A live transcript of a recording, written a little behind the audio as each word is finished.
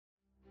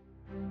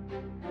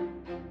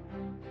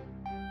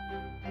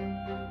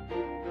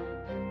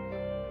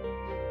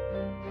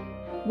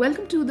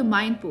Welcome to the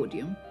Mind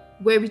Podium,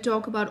 where we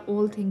talk about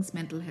all things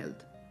mental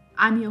health.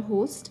 I'm your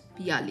host,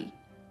 Piali.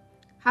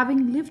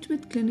 Having lived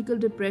with clinical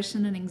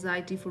depression and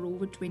anxiety for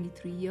over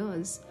 23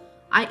 years,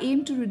 I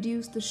aim to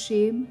reduce the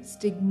shame,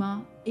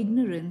 stigma,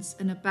 ignorance,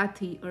 and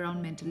apathy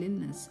around mental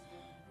illness,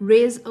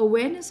 raise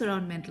awareness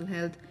around mental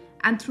health,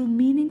 and through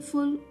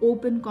meaningful,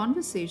 open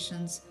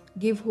conversations,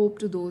 give hope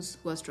to those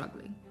who are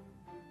struggling.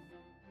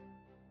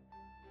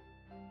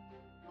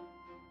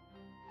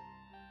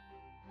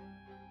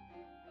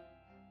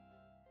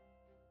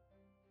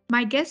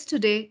 My guest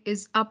today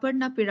is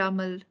Aparna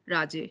Piramal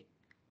Raje.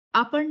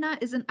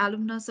 Aparna is an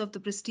alumnus of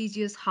the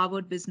prestigious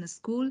Harvard Business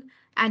School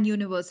and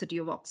University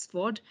of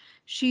Oxford.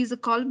 She is a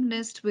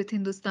columnist with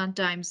Hindustan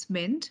Times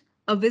Mint,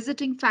 a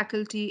visiting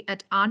faculty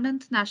at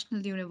Anand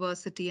National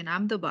University in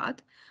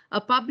Ahmedabad, a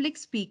public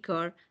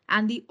speaker,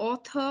 and the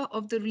author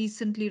of the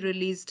recently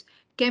released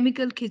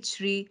Chemical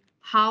Khichdi: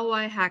 How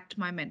I Hacked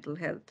My Mental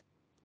Health.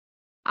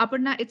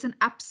 Aparna, it's an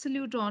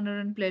absolute honor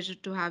and pleasure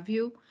to have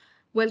you.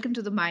 Welcome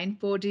to the Mind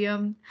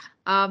Podium.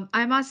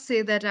 I must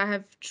say that I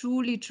have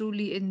truly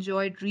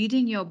enjoyed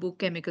reading your book,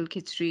 Chemical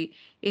Khichdi,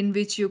 in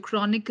which you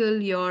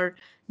chronicle your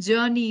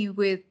journey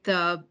with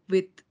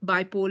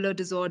bipolar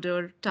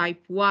disorder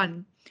type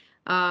 1.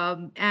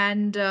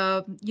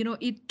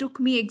 It took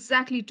me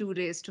exactly 2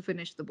 days to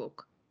finish the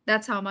book.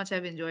 That's how much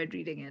I've enjoyed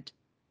reading it.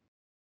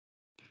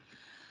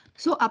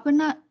 So,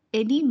 Aparna,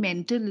 any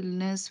mental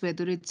illness,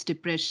 whether it's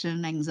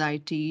depression,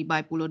 anxiety,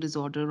 bipolar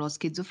disorder, or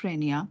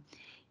schizophrenia,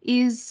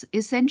 is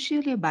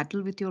essentially a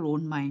battle with your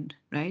own mind,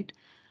 right?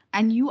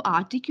 And you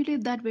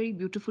articulate that very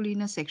beautifully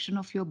in a section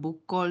of your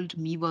book called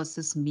Me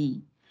versus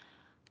Me.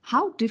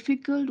 How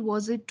difficult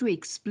was it to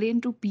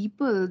explain to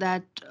people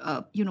that,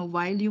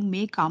 while you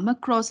may come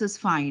across as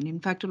fine, in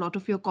fact, a lot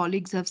of your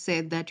colleagues have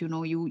said that, you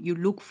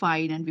look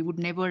fine, and we would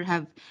never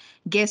have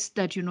guessed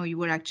that, you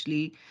were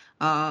actually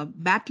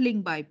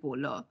battling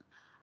bipolar.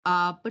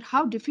 But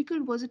how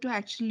difficult was it to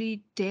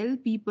actually tell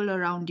people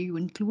around you,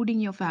 including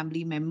your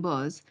family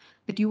members,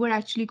 that you were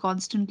actually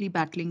constantly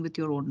battling with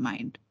your own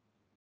mind?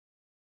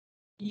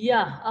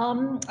 Yeah,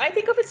 I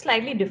think of it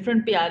slightly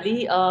different,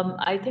 Piali.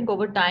 I think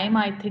over time,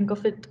 I think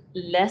of it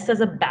less as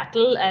a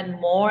battle and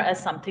more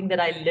as something that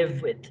I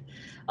live with.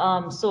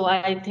 So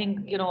I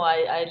think,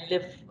 I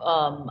live,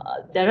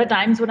 there are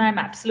times when I'm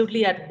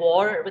absolutely at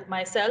war with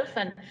myself.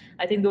 And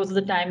I think those are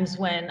the times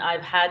when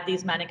I've had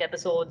these manic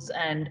episodes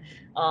and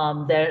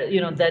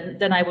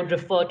then I would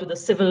refer to the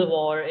civil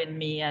war in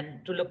me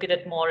and to look at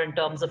it more in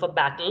terms of a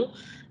battle.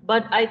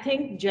 But I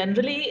think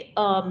generally,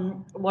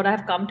 what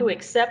I've come to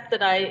accept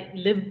that I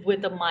live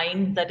with a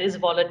mind that is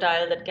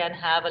volatile, that can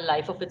have a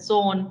life of its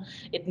own.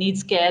 It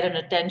needs care and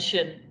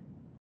attention.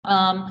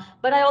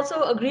 But I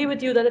also agree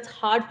with you that it's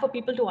hard for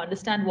people to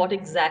understand what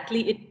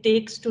exactly it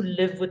takes to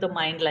live with a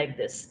mind like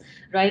this,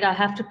 right? I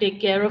have to take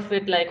care of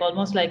it, like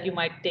almost like you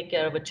might take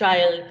care of a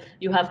child.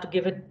 You have to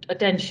give it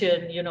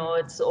attention,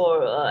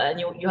 and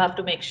you have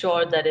to make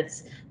sure that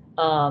it's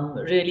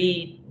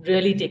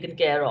really taken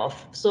care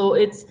of. So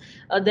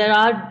there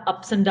are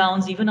ups and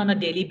downs even on a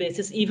daily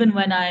basis, even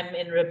when I'm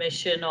in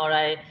remission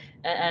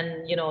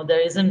and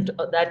there isn't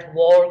that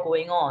war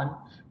going on.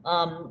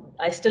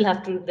 I still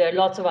have to, there are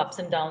lots of ups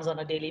and downs on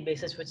a daily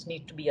basis which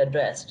need to be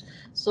addressed.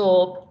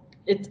 So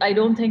I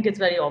don't think it's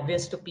very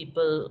obvious to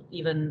people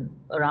even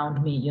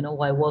around me,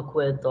 who I work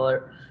with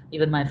or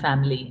even my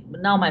family.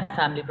 Now my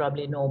family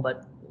probably know,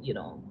 but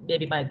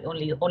maybe my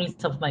only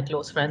some of my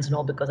close friends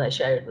know because I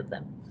share it with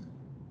them.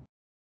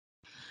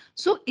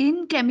 So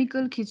in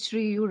Chemical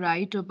Khichdi, you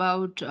write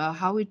about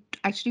how it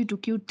actually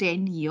took you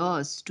 10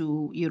 years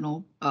to,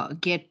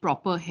 get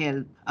proper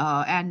help.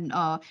 And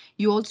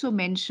you also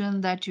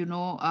mentioned that,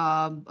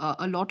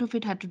 a lot of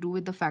it had to do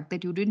with the fact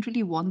that you didn't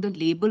really want the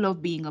label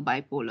of being a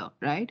bipolar,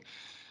 right?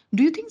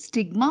 Do you think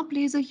stigma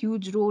plays a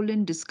huge role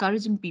in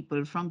discouraging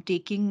people from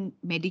taking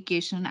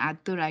medication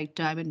at the right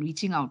time and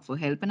reaching out for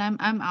help? And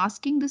I'm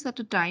asking this at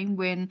a time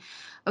when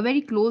a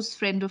very close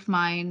friend of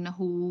mine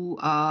who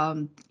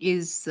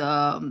is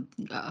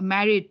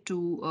married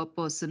to a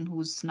person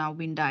who's now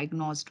been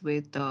diagnosed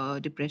with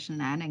depression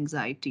and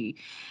anxiety,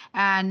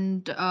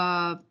 and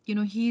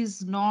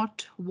he's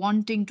not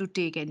wanting to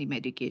take any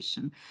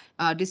medication,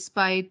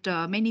 despite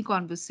many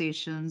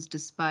conversations,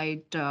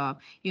 despite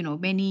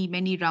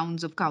many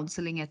rounds of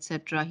counseling,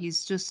 etc.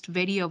 He's just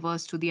very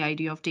averse to the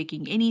idea of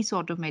taking any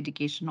sort of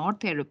medication or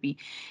therapy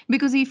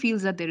because he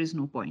feels that there is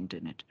no point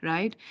in it,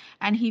 right?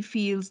 And he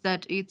feels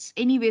that it's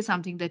anyway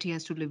something that he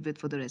has to live with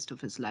for the rest of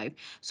his life.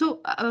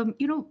 So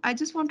I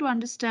just want to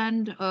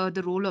understand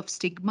the role of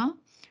stigma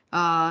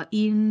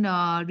in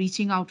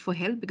reaching out for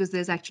help, because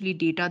there's actually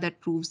data that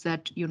proves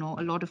that a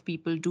lot of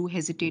people do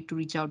hesitate to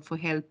reach out for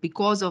help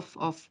because of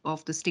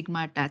the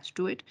stigma attached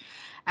to it.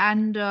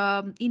 And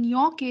in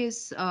your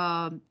case,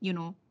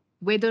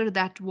 whether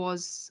that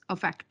was a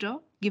factor,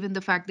 given the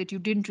fact that you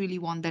didn't really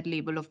want that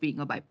label of being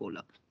a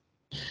bipolar.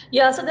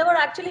 Yeah, so there were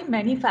actually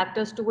many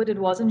factors to it. It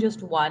wasn't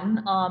just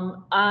one.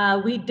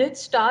 We did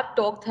start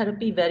talk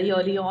therapy very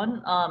early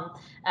on.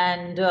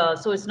 And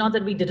so it's not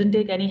that we didn't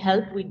take any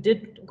help. We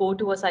did go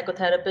to a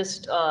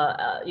psychotherapist,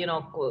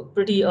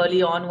 pretty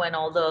early on when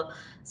all the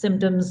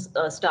symptoms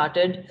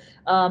started.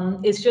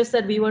 It's just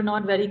that we were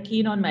not very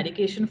keen on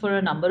medication for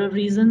a number of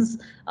reasons.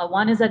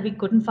 One is that we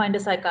couldn't find a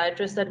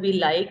psychiatrist that we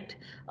liked.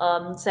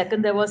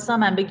 Second, there was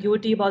some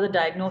ambiguity about the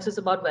diagnosis,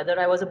 about whether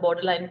I was a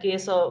borderline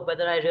case or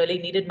whether I really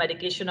needed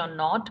medication or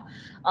not.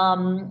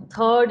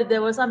 Third,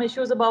 there were some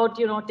issues about,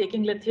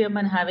 taking lithium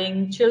and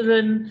having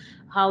children,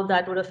 how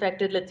that would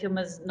affect it. Lithium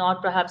is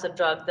not perhaps a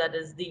drug that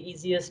is the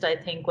easiest, I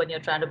think, when you're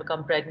trying to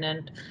become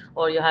pregnant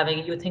or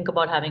you think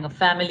about having a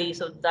family.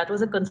 So that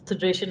was a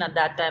consideration at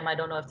that time. I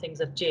don't know if things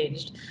have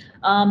changed.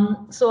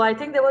 So I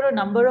think there were a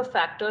number of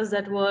factors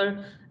that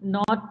were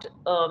not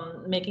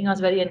making us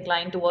very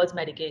inclined towards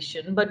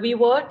medication, but we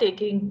were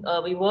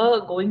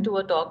going to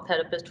a talk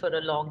therapist for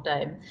a long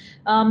time.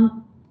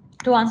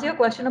 To answer your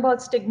question about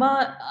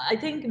stigma, I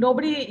think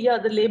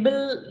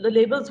the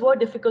labels were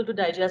difficult to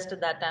digest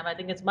at that time. I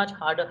think it's much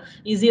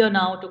easier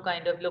now to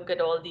kind of look at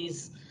all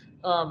these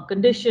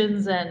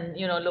conditions and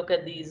look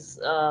at these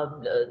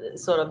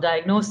sort of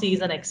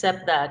diagnoses and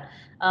accept that.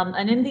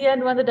 And in the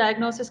end, when the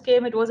diagnosis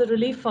came, it was a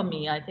relief for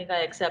me. I think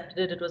I accepted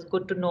it. It was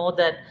good to know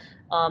that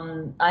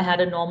I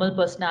had a normal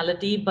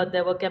personality, but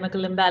there were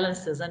chemical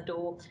imbalances, and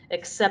to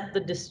accept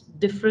the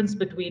difference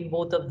between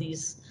both of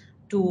these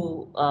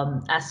two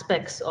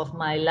aspects of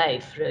my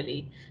life,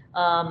 really.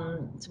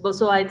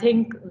 So I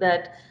think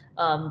that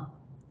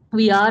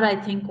we are, I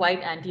think,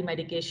 quite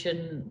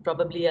anti-medication,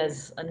 probably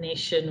as a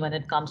nation, when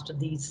it comes to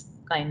these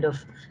kind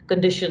of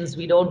conditions.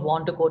 We don't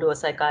want to go to a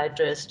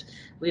psychiatrist.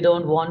 We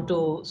don't want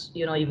to,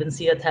 even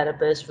see a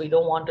therapist. We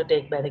don't want to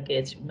take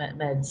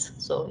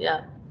meds. So,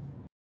 yeah.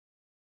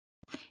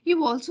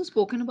 You've also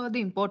spoken about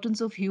the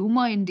importance of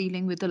humor in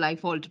dealing with a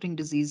life-altering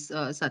disease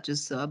such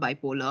as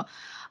bipolar.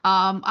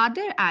 Are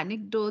there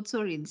anecdotes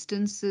or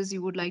instances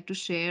you would like to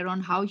share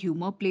on how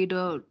humor played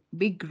a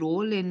big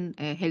role in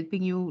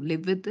helping you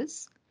live with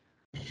this?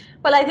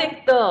 Well, I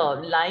think the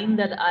line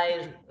that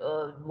I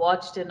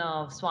watched in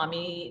a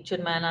Swami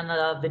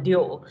Chinmayananda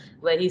video,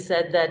 where he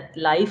said that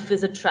life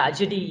is a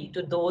tragedy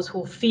to those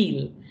who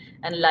feel,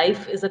 and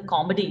life is a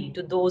comedy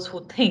to those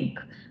who think,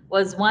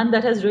 was one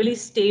that has really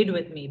stayed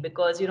with me.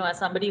 Because, as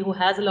somebody who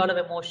has a lot of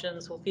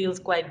emotions, who feels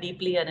quite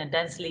deeply and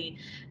intensely,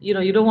 you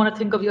don't want to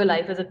think of your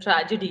life as a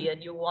tragedy,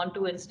 and you want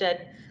to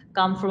instead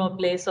come from a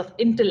place of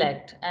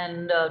intellect,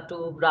 and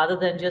to rather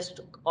than just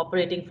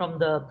operating from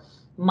the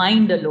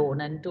mind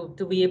alone, and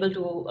to be able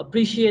to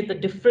appreciate the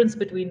difference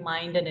between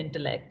mind and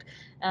intellect.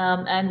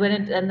 And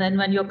then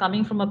when you're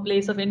coming from a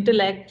place of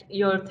intellect,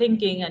 you're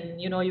thinking, and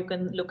you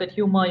can look at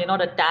humor. You're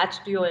not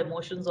attached to your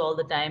emotions all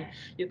the time.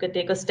 You can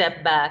take a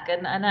step back,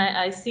 and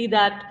I see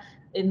that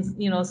in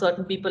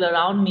certain people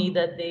around me,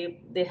 that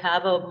they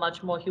have a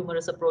much more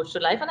humorous approach to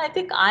life. And I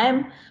think I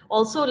am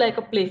also like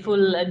a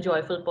playful and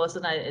joyful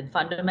person. I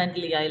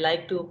fundamentally, I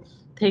like to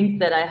think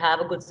that I have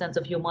a good sense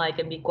of humor. I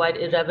can be quite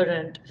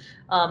irreverent.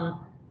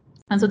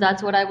 And so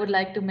that's what I would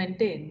like to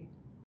maintain.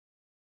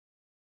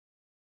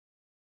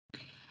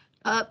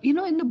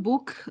 In the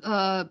book,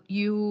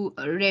 you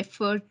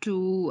refer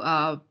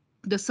to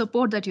the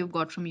support that you've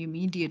got from your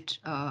immediate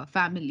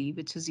family,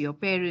 which is your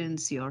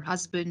parents, your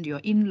husband, your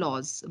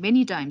in-laws,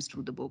 many times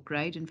through the book,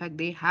 right? In fact,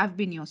 they have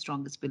been your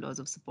strongest pillars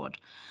of support.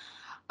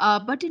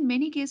 But in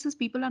many cases,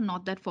 people are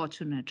not that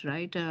fortunate,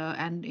 right?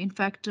 And in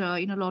fact,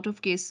 in a lot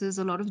of cases,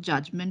 a lot of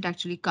judgment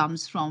actually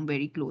comes from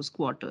very close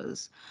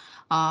quarters.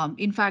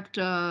 In fact,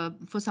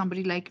 for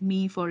somebody like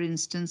me, for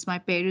instance, my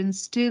parents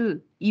still,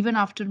 even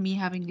after me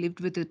having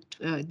lived with it,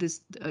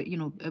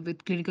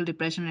 with clinical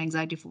depression and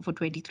anxiety for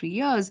 23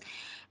 years,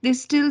 they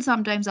still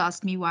sometimes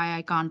ask me why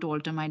I can't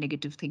alter my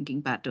negative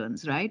thinking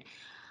patterns, right?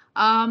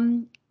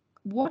 Um,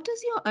 what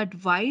is your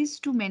advice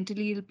to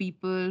mentally ill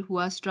people who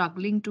are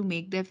struggling to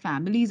make their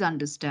families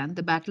understand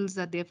the battles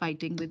that they're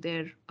fighting with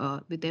their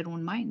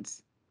own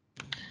minds?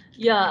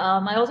 Yeah,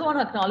 I also want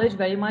to acknowledge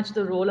very much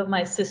the role of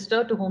my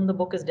sister, to whom the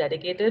book is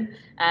dedicated,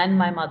 and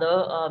my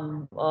mother,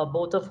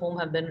 both of whom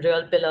have been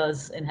real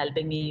pillars in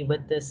helping me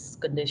with this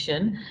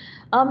condition.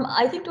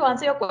 I think, to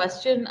answer your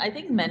question, I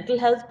think mental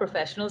health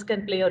professionals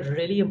can play a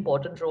really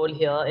important role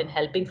here in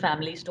helping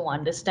families to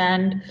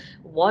understand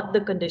what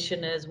the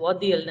condition is, what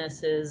the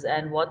illness is,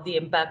 and what the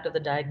impact of the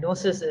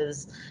diagnosis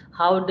is.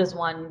 How does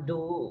one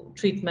do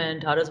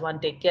treatment? How does one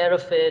take care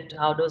of it?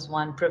 How does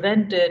one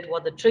prevent it?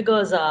 What the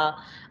triggers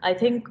are? I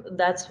think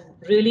that's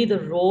really the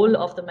role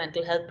of the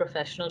mental health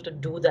professional, to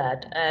do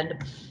that. And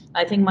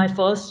I think my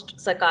first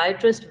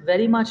psychiatrist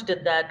very much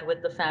did that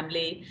with the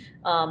family.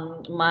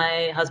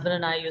 My husband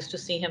and I used to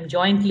see him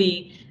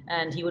jointly,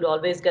 and he would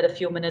always get a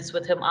few minutes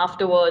with him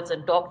afterwards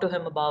and talk to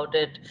him about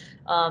it.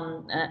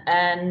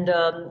 And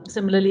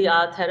similarly,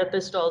 our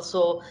therapist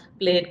also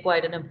played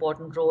quite an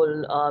important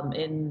role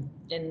in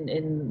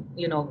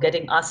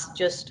getting us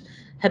just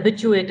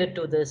habituated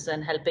to this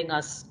and helping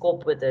us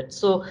cope with it.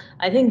 So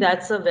I think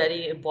that's a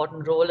very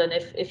important role. And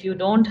if you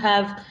don't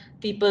have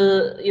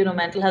people,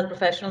 mental health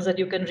professionals that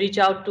you can reach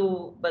out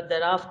to, but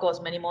there are of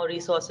course many more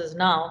resources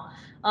now,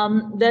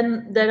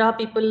 then there are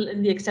people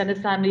in the extended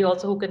family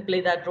also who can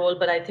play that role.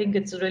 But I think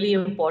it's really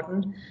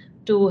important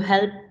to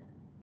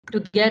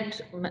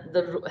get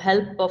the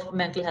help of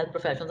mental health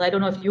professionals. I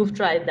don't know if you've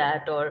tried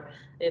that, or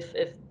if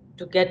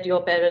to get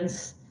your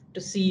parents to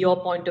see your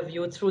point of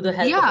view through the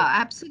help of a. Yeah,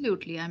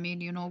 absolutely. I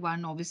mean,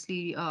 one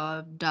obviously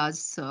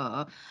does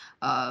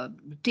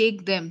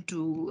take them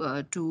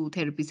to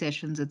therapy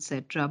sessions,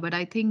 etc. But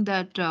I think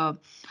that uh,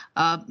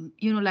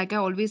 like I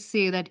always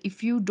say, that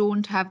if you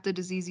don't have the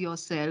disease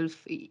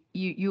yourself,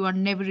 you are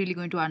never really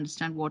going to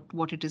understand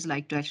what it is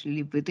like to actually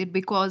live with it,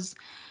 because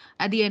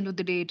at the end of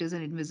the day, it is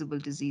an invisible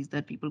disease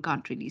that people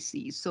can't really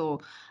see.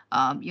 So,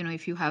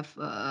 if you have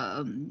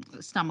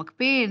stomach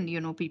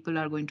pain, people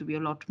are going to be a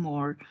lot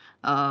more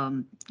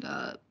um,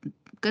 uh,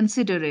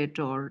 considerate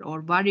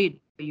or worried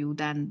for you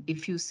than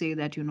if you say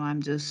that,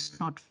 I'm just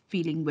not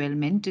feeling well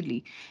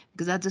mentally,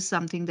 because that's just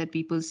something that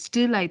people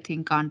still, I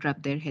think, can't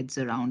wrap their heads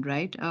around,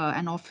 right?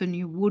 And often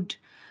you would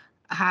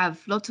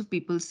have lots of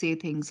people say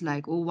things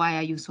like, oh, why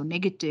are you so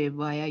negative,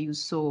 why are you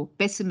so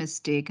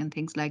pessimistic, and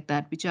things like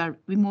that, which are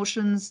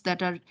emotions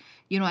that are,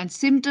 and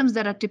symptoms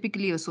that are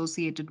typically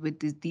associated with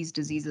these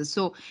diseases.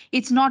 So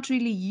it's not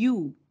really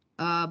you,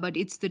 but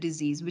it's the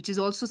disease, which is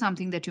also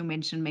something that you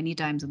mentioned many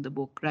times in the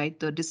book, right?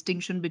 The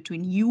distinction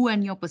between you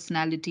and your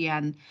personality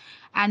and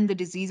the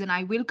disease. And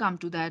I will come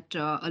to that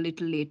a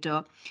little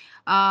later.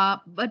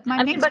 But my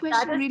I mean, next but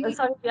that question is, really.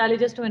 sorry, Piali,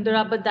 just to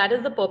interrupt, but that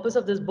is the purpose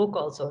of this book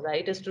also,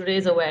 right? Is to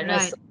raise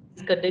awareness Right. of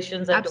these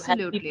conditions and to help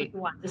people Absolutely.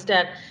 to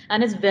understand.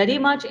 And it's very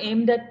much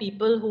aimed at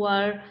people who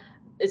are,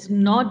 it's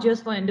not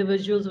just for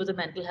individuals with a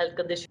mental health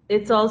condition.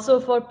 It's also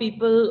for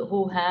people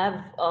who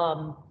have,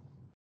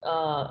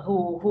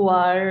 who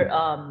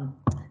are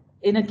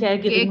in a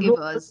caregiving role,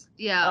 Caregivers.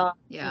 Yeah.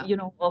 Yeah.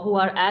 or who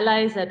are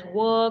allies at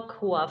work,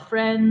 who are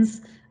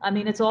friends. I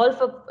mean, it's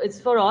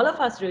for all of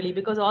us really,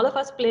 because all of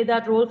us play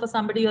that role for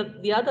somebody or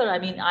the other. I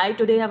mean, I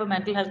today have a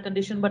mental health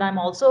condition, but I'm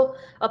also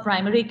a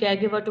primary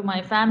caregiver to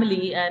my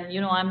family, and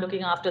I'm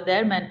looking after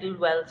their mental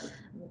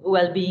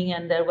well-being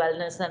and their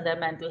wellness and their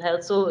mental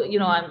health. So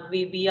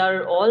we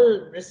are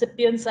all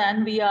recipients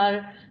and we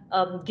are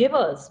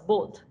givers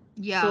both.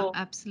 Yeah, So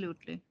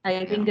absolutely. I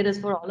Yeah. think it is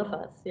for all of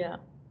us. Yeah.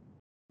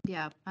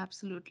 Yeah,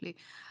 absolutely.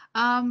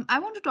 I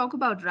want to talk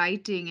about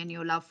writing and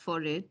your love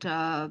for it.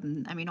 I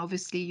mean,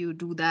 obviously, you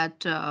do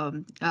that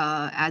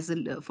as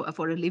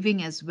for a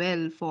living as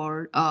well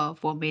for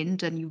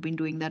Mint, and you've been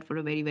doing that for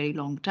a very, very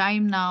long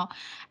time now.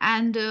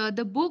 And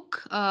the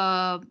book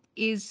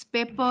is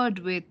peppered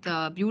with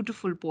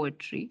beautiful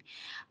poetry,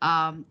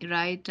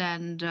 right?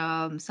 And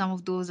some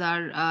of those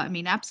are, I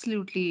mean,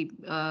 absolutely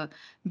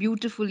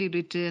beautifully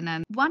written.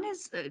 And one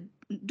is,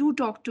 do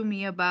talk to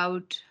me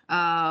about.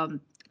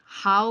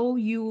 How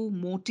you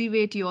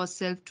motivate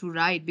yourself to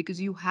write,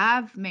 because you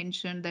have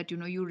mentioned that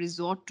you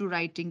resort to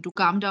writing to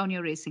calm down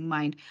your racing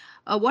mind.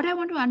 What I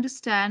want to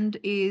understand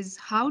is,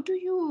 how do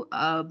you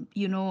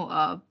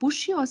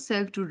push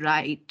yourself to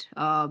write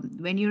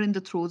when you're in the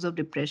throes of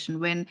depression,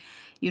 when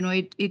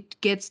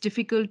it gets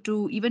difficult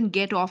to even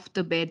get off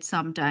the bed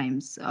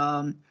sometimes.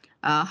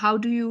 How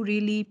do you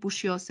really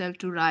push yourself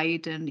to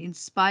write and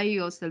inspire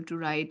yourself to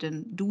write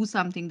and do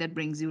something that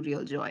brings you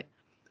real joy?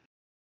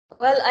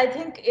 Well, I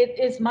think it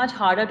is much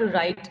harder to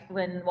write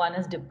when one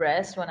is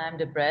depressed, when I'm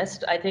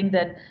depressed. I think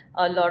that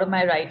a lot of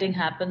my writing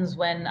happens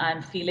when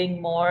I'm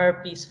feeling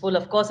more peaceful.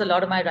 Of course, a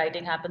lot of my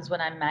writing happens when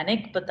I'm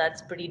manic, but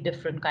that's pretty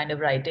different kind of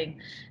writing.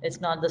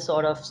 It's not the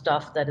sort of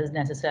stuff that is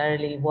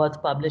necessarily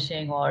worth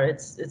publishing, or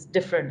it's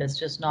different. It's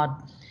just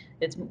not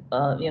it's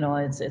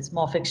it's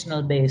more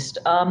fictional based,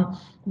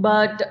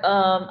 but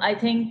I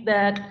think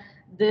that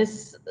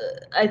this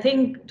I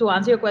think to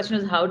answer your question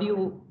is, how do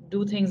you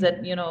do things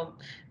that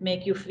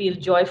make you feel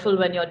joyful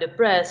when you're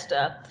depressed.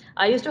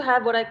 I used to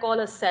have what I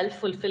call a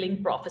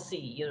self-fulfilling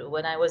prophecy,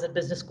 when I was at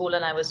business school,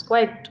 and I was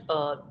quite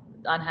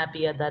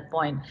unhappy at that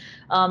point.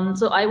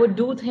 So I would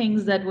do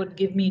things that would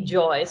give me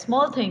joy,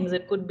 small things.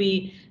 It could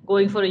be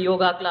going for a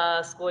yoga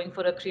class, going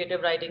for a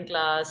creative writing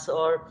class,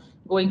 or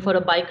going for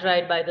a bike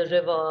ride by the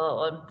river,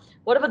 or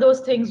whatever those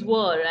things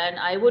were. And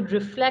I would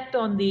reflect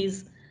on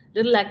these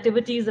little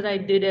activities that I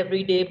did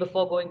every day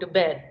before going to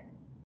bed,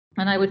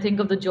 and I would think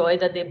of the joy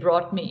that they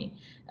brought me.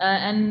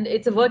 And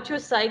it's a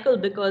virtuous cycle,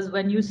 because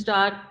when you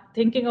start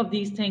thinking of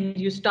these things,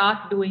 you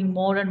start doing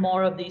more and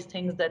more of these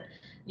things that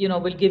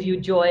will give you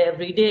joy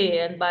every day.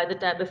 And by the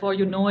time, before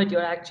you know it,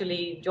 you're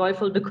actually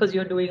joyful because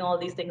you're doing all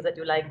these things that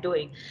you like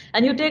doing.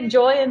 And you take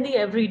joy in the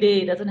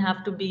everyday. It doesn't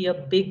have to be a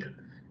big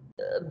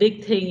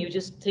thing. You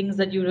just, things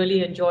that you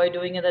really enjoy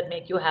doing and that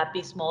make you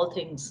happy, small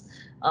things,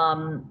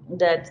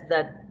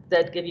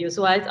 that give you.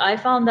 So I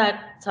found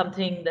that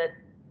something that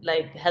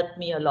like helped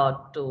me a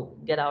lot to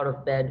get out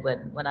of bed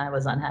when I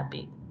was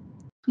unhappy.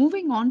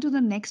 Moving on to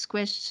the next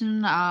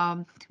question,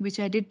 which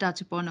I did touch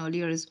upon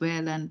earlier as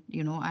well, and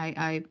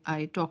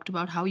I talked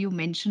about how you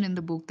mention in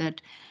the book that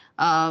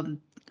um,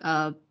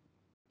 uh,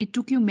 it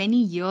took you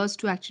many years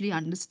to actually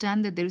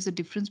understand that there is a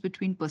difference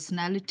between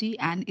personality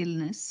and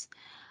illness,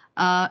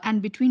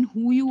 and between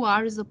who you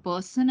are as a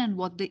person and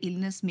what the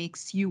illness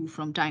makes you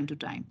from time to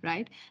time,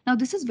 right? Now,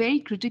 this is very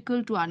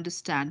critical to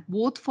understand,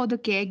 both for the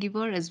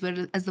caregiver as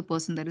well as the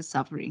person that is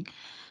suffering.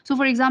 So,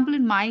 for example,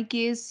 in my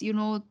case,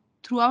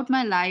 throughout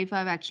my life,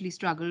 I've actually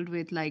struggled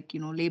with, like,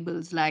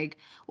 labels like,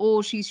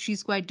 oh,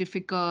 she's quite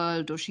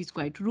difficult, or she's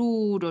quite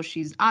rude, or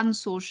she's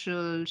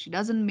unsocial, she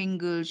doesn't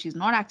mingle, she's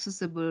not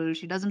accessible,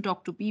 she doesn't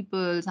talk to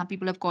people. Some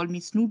people have called me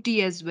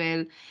snooty as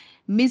well,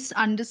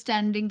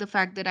 misunderstanding the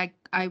fact that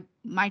I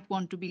might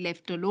want to be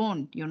left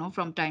alone,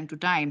 from time to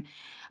time.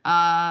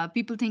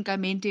 People think I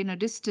maintain a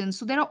distance.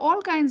 So there are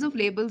all kinds of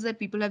labels that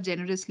people have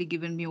generously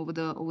given me over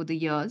the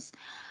years.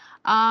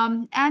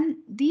 And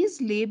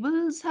these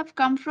labels have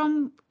come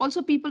from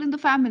also people in the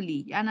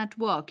family and at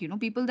work,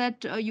 people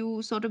that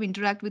you sort of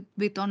interact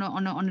with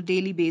on a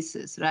daily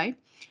basis, right?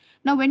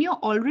 Now, when you're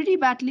already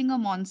battling a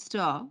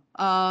monster,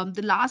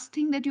 the last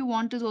thing that you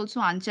want is also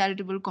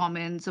uncharitable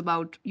comments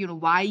about,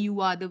 why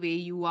you are the way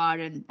you are,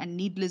 and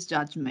needless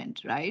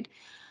judgment, right?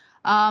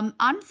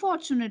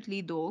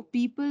 Unfortunately, though,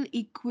 people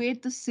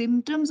equate the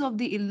symptoms of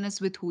the illness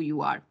with who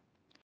you are.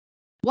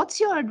 What's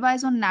your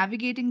advice on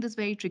navigating this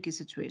very tricky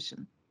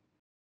situation?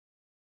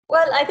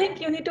 Well, I think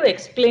you need to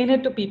explain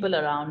it to people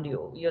around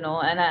you,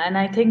 and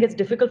I think it's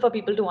difficult for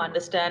people to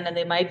understand and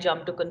they might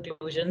jump to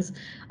conclusions.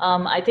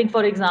 I think,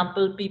 for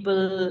example,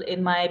 people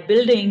in my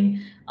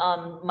building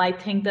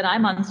might think that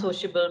I'm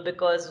unsociable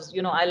because,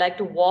 I like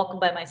to walk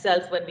by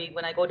myself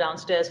when I go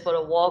downstairs for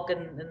a walk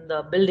in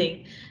the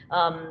building.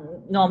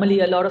 Normally,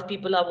 a lot of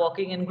people are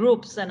walking in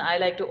groups, and I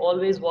like to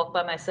always walk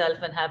by myself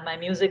and have my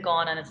music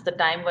on. And it's the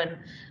time when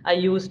I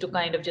use to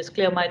kind of just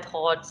clear my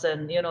thoughts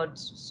and,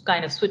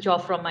 kind of switch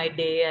off from my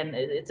day. And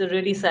it's a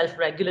really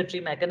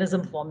self-regulatory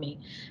mechanism for me.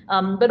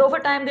 But over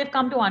time, they've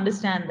come to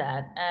understand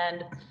that.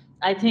 And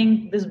I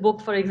think this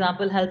book, for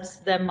example, helps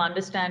them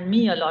understand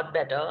me a lot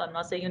better. I'm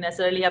not saying you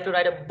necessarily have to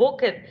write a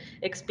book and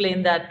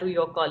explain that to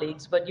your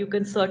colleagues, but you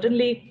can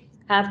certainly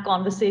have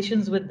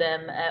conversations with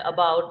them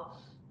about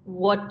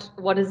what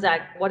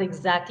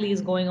exactly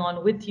is going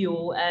on with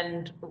you,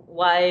 and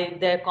why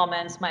their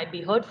comments might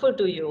be hurtful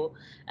to you,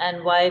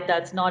 and why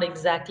that's not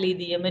exactly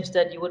the image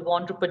that you would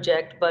want to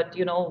project, but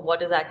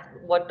what is that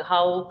what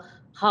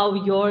how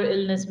your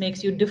illness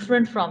makes you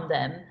different from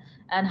them,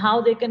 and how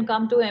they can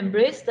come to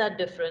embrace that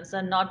difference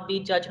and not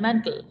be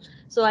judgmental.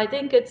 So I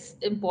think it's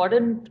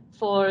important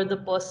for the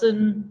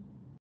person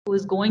who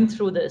is going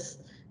through this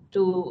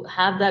to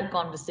have that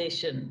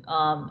conversation,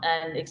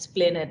 and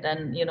explain it,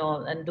 and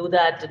and do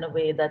that in a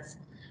way that's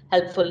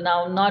helpful.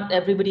 Now, not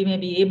everybody may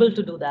be able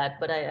to do that,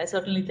 but I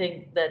certainly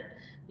think that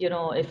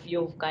if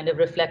you've kind of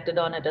reflected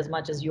on it as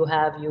much as you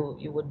have,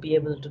 you would be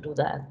able to do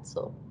that.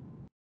 So.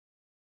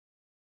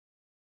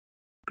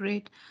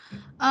 Great.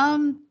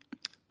 Um,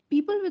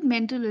 People with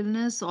mental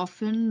illness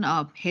often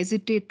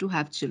hesitate to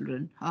have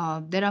children.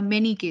 There are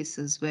many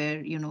cases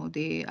where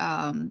they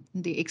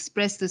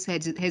express this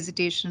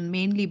hesitation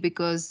mainly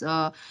because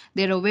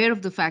they're aware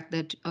of the fact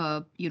that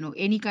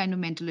any kind of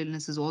mental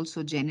illness is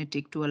also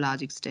genetic to a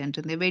large extent,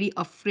 and they're very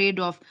afraid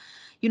of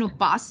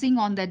passing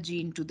on that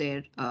gene to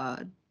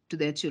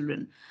their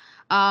children.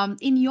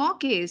 In your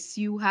case,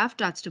 you have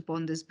touched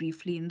upon this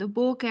briefly in the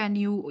book, and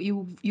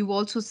you've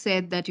also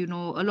said that a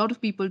lot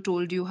of people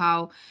told you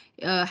how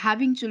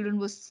having children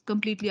was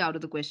completely out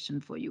of the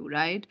question for you,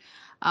 right?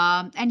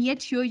 And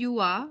yet here you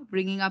are,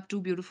 bringing up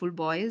two beautiful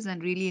boys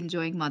and really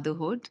enjoying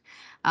motherhood.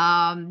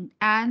 And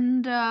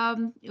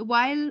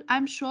while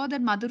I'm sure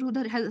that motherhood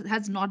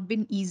has not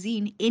been easy,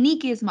 in any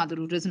case,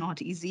 motherhood is not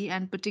easy,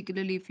 and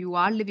particularly if you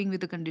are living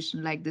with a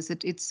condition like this,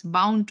 it's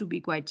bound to be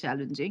quite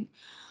challenging.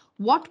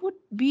 What would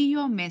be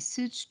your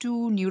message to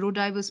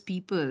neurodiverse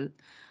people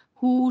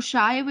who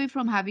shy away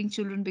from having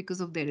children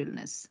because of their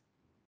illness?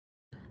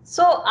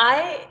 So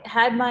I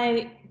had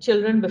my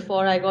children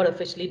before I got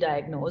officially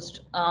diagnosed,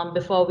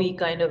 before we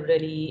kind of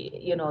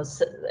really,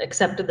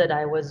 accepted that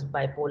I was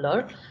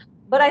bipolar.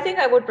 But I think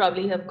I would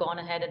probably have gone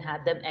ahead and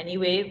had them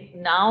anyway.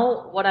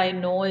 Now, what I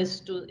know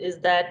is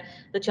that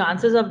the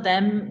chances of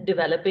them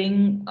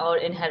developing or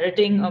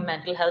inheriting a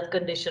mental health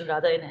condition,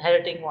 rather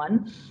inheriting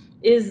one,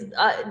 is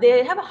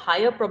they have a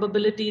higher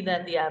probability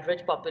than the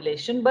average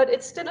population, but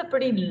it's still a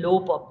pretty low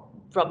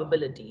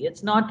probability.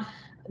 It's not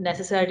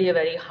necessarily a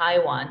very high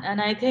one. And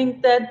I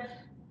think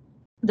that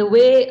the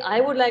way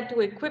I would like to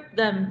equip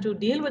them to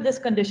deal with this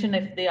condition,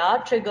 if they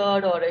are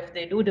triggered or if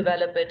they do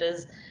develop it,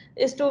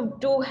 is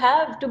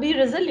to be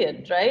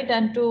resilient, right,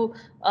 and to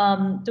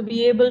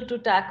be able to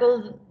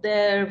tackle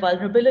their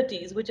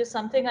vulnerabilities, which is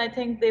something I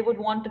think they would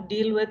want to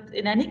deal with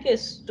in any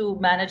case to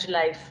manage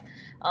life,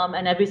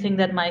 and everything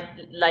that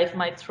life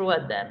might throw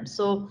at them.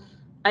 So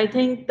I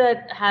think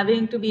that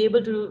having to be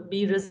able to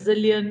be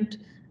resilient,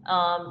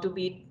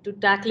 to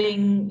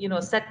tackling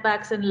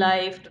setbacks in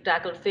life, to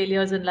tackle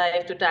failures in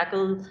life, to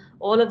tackle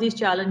all of these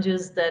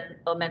challenges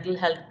that mental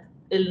health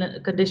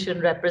condition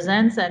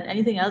represents and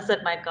anything else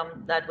that might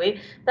come that way.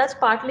 That's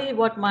partly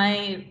what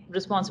my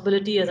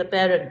responsibility as a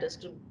parent is,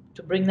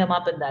 to bring them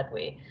up in that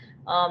way.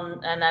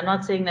 And I'm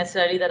not saying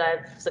necessarily that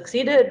I've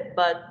succeeded,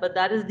 but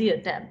that is the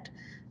attempt.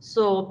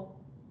 So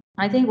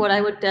I think what I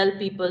would tell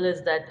people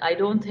is that I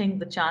don't think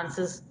the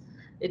chances,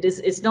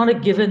 it's not a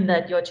given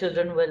that your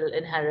children will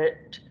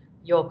inherit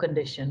your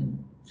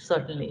condition,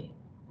 certainly.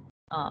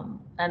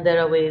 And there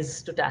are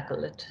ways to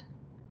tackle it.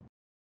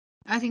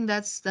 I think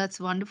that's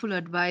wonderful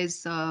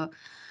advice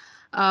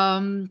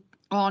um,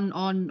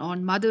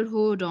 on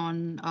motherhood,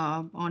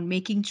 on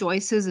making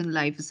choices in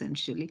life,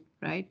 essentially,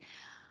 right?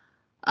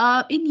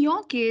 In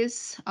your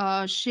case,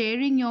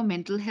 sharing your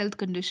mental health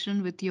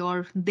condition with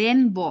your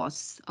then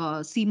boss,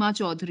 Seema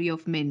Chaudhary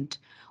of Mint,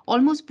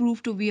 almost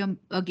proved to be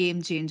a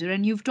game changer.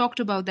 And you've talked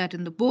about that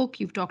in the book,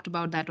 you've talked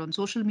about that on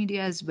social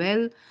media as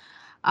well.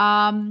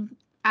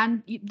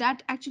 And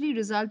that actually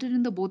resulted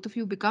in the both of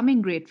you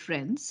becoming great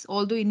friends,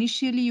 although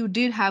initially you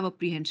did have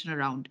apprehension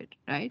around it,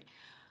 right?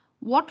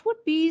 What would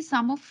be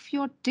some of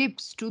your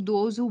tips to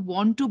those who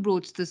want to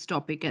broach this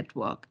topic at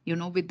work,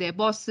 with their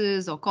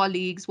bosses or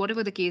colleagues,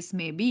 whatever the case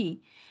may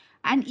be?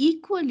 And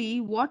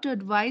equally, what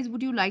advice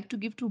would you like to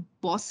give to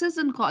bosses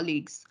and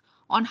colleagues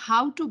on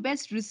how to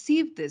best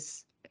receive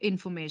this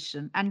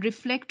information and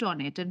reflect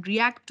on it and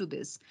react to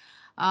this?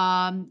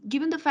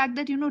 Given the fact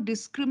that,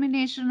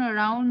 discrimination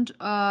around,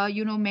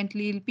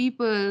 mentally ill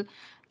people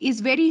is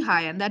very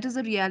high, and that is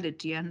a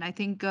reality. And I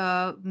think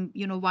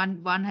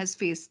one has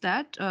faced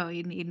that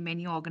in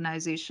many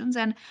organizations.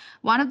 And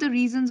one of the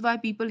reasons why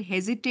people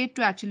hesitate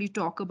to actually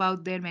talk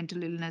about their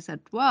mental illness at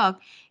work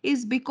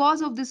is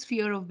because of this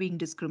fear of being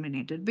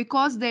discriminated,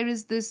 because there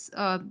is this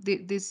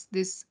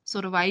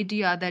sort of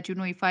idea that,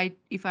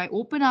 if I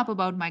open up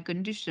about my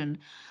condition,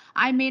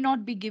 I may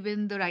not be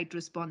given the right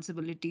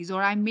responsibilities,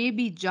 or I may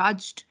be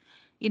judged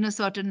in a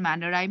certain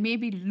manner. I may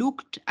be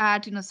looked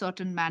at in a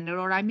certain manner,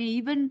 or I may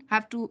even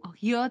have to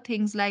hear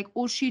things like,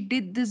 "Oh, she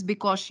did this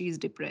because she's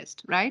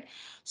depressed," right?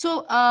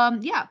 So,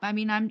 yeah, I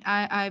mean,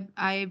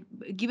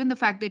 given the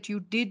fact that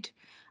you did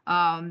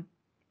um,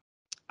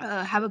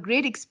 have a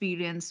great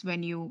experience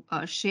when you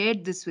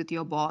shared this with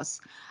your boss,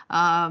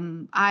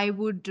 I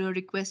would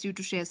request you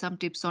to share some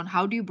tips on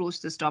how do you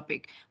broach this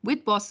topic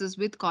with bosses,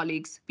 with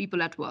colleagues,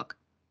 people at work.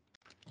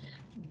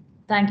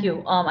 Thank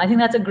you. I think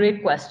that's a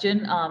great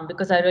question,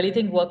 because I really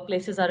think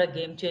workplaces are a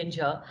game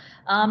changer.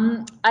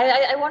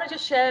 I want to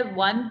just share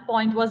one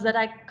point, was that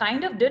I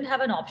kind of didn't have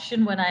an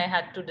option when I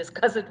had to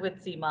discuss it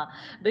with Seema,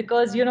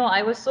 because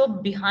I was so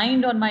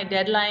behind on my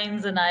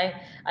deadlines, and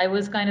I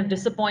was kind of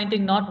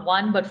disappointing not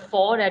one but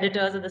four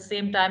editors at the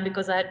same time,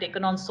 because I had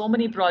taken on so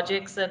many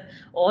projects and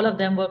all of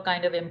them were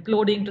kind of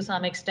imploding to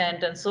some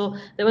extent. And so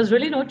there was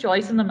really no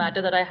choice in the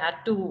matter that I had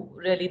to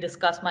really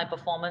discuss my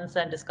performance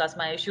and discuss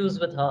my issues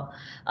with her.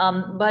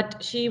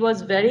 But she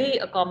was very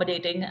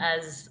accommodating,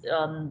 as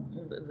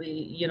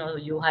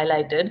you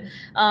highlighted.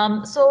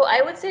 So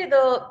I would say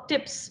the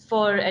tips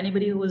for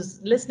anybody who's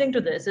listening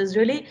to this is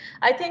really,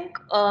 I think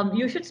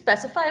you should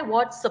specify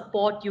what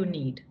support you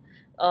need.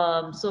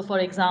 So for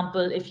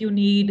example, if you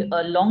need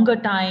a longer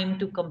time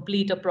to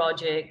complete a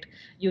project,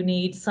 you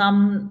need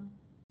some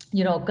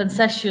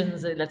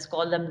concessions, let's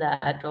call them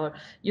that, or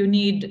you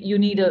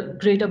need a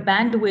greater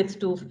bandwidth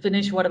to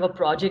finish whatever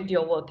project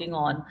you're working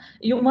on,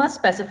 you must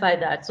specify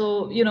that.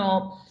 So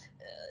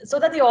so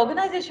that the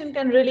organization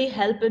can really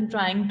help in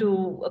trying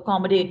to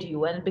accommodate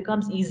you, and it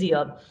becomes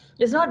easier.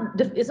 It's not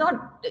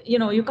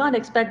you can't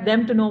expect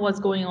them to know what's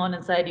going on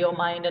inside your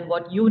mind and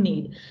what you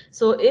need.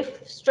 So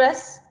if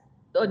stress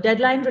or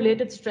deadline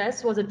related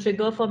stress was a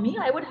trigger for me,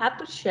 I would have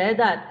to share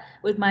that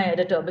with my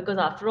editor, because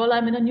after all,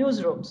 I'm in a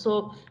newsroom,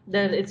 so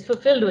that it's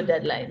fulfilled with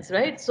deadlines,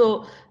 right?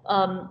 So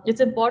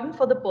it's important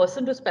for the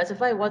person to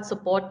specify what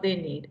support they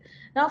need.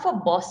 Now for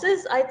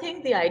bosses, I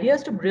think the idea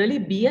is to really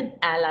be an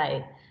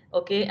ally.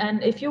 Okay,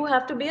 and if you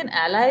have to be an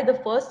ally, the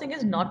first thing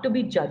is not to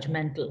be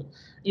judgmental.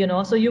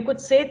 So you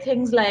could say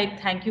things like,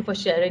 "Thank you for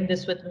sharing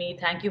this with me,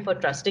 thank you for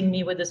trusting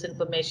me with this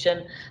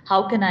information,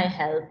 how can I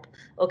help?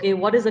 Okay,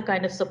 what is the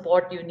kind of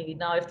support you need?"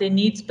 Now if they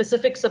need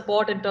specific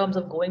support in terms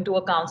of going to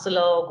a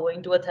counselor or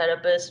going to a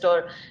therapist,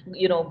 or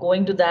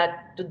going to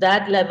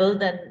that level,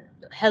 then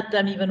help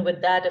them even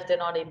with that if they're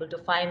not able to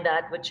find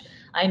that, which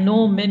I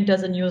know Mint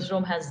as a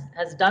newsroom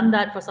has done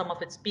that for some of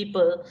its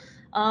people.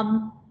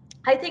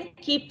 I think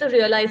keep the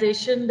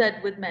realization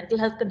that with mental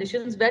health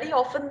conditions, very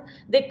often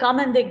they come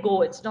and they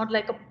go. It's not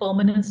like a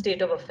permanent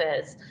state of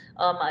affairs.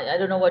 I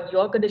don't know what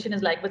your condition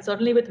is like, but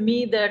certainly with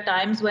me, there are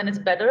times when it's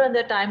better and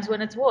there are times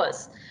when it's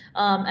worse.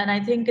 And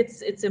I think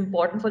it's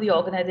important for the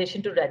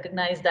organization to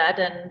recognize that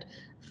and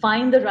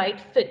find the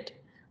right fit.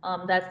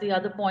 That's the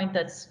other point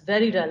that's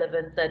very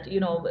relevant. That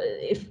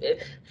if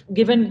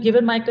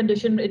given my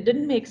condition, it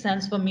didn't make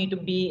sense for me to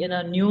be in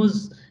a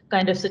news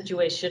kind of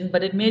situation,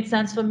 but it made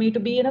sense for me to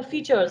be in a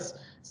features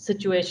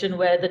situation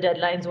where the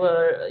deadlines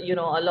were,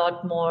 a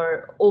lot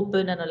more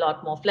open and a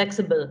lot more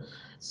flexible.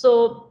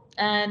 So,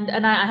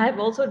 and I have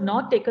also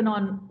not taken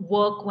on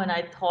work when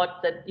I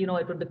thought that,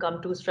 it would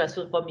become too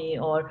stressful for me,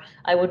 or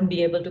I wouldn't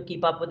be able to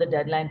keep up with the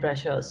deadline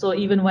pressure. So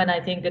even when I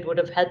think it would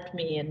have helped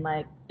me in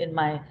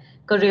my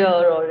career,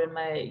 or in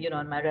my,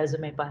 in my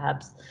resume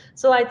perhaps.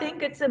 So I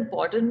think it's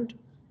important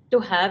to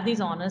have these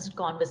honest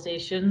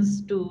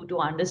conversations, to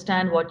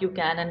understand what you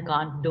can and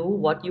can't do,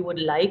 what you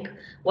would like,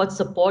 what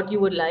support you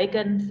would like.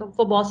 And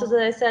for bosses,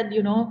 as I said,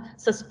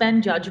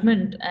 suspend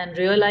judgment and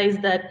realize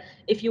that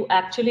if you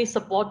actually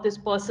support this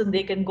person,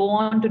 they can go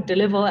on to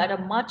deliver at a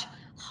much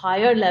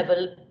higher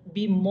level,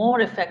 be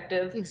more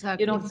effective.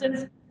 Exactly.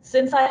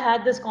 Since I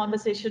had this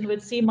conversation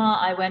with Seema,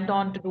 I went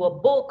on to do a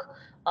book.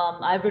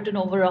 I've written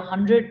over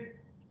 100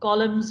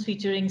 columns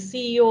featuring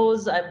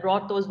CEOs. I've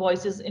brought those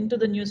voices into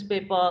the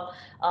newspaper.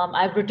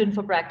 I've written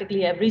for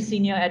practically every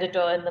senior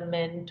editor in the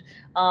Mint,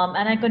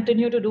 and I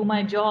continue to do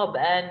my job.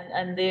 And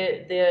and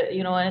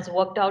it's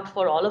worked out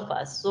for all of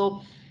us.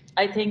 So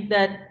I think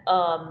that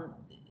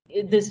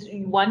this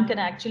one can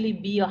actually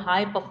be a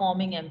high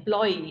performing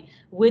employee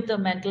with a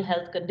mental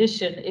health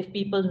condition if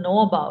people know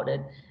about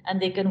it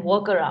and they can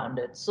work around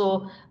it.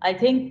 So I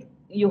think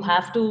you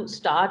have to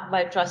start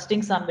by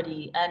trusting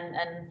somebody,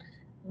 and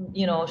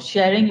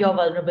sharing your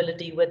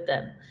vulnerability with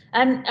them.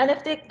 And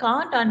if they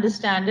can't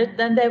understand it,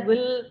 then there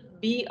will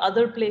be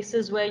other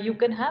places where you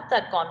can have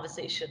that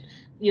conversation.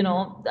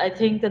 I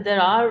think that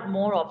there are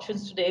more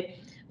options today.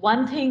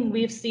 One thing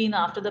we've seen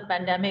after the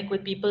pandemic,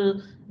 with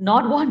people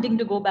not wanting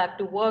to go back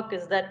to work,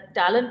 is that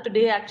talent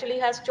today actually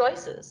has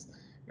choices,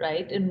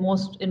 right? In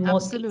most cases.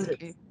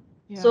 Absolutely.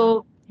 Yeah.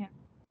 So Yeah.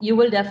 you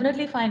will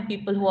definitely find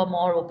people who are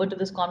more open to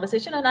this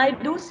conversation, and I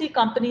do see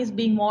companies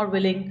being more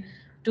willing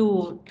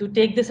to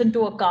take this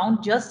into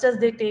account, just as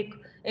they take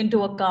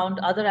into account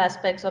other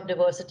aspects of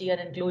diversity and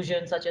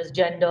inclusion, such as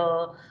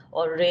gender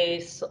or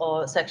race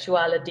or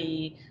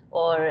sexuality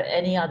or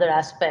any other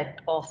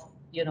aspect of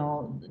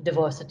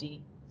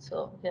diversity.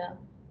 So yeah.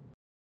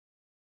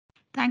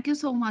 Thank you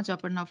so much,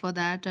 Aparna, for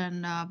that.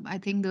 And I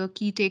think the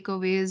key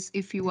takeaways,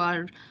 if you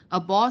are a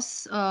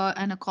boss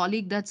and a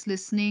colleague that's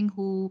listening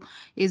who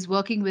is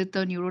working with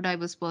a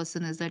neurodiverse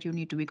person, is that you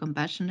need to be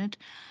compassionate.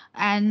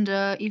 And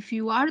if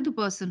you are the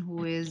person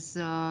who is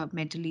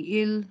mentally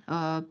ill,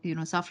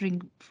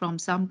 suffering from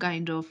some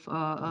kind of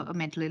a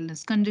mental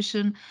illness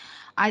condition,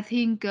 I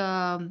think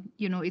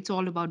it's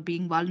all about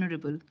being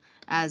vulnerable,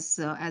 as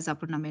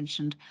Aparna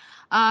mentioned.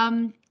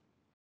 Um,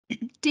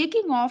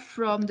 Taking off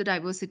from the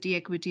diversity,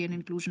 equity, and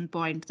inclusion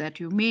point that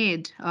you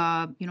made,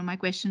 my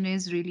question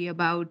is really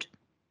about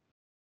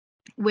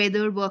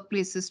whether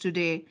workplaces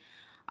today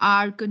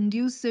are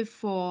conducive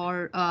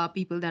for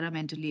people that are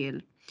mentally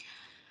ill.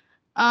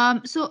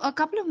 So a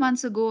couple of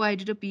months ago, I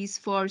did a piece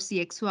for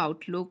CXO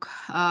Outlook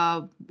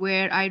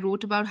where I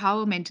wrote about how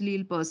a mentally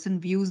ill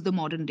person views the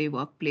modern day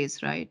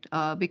workplace, right?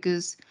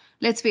 Because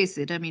let's face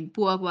it, I mean,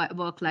 poor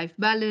work life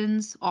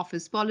balance,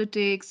 office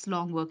politics,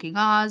 long working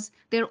hours,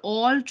 they're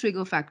all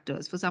trigger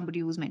factors for somebody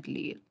who's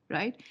mentally ill,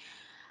 right?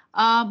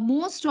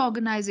 Most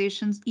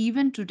organizations,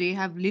 even today,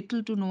 have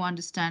little to no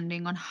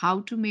understanding on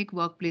how to make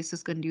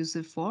workplaces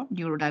conducive for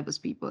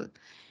neurodiverse people.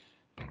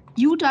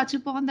 You touch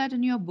upon that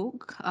in your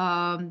book,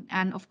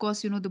 and of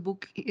course, the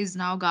book is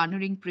now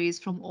garnering praise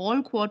from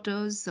all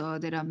quarters.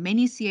 There are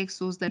many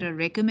CXOs that are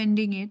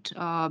recommending it,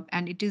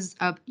 and it is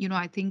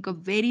I think a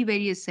very,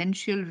 very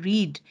essential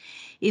read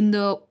in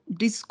the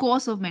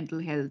discourse of mental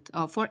health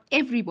for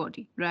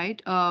everybody,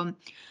 right? Uh,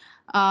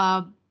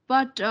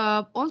 but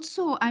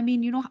also, I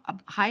mean,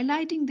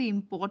 highlighting the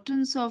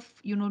importance of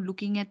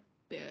looking at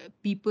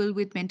people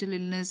with mental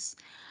illness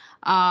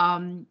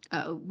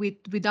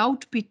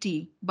without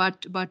pity,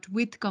 but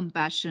with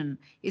compassion,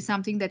 is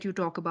something that you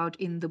talk about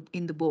in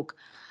the book.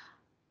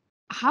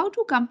 How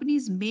do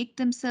companies make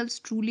themselves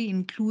truly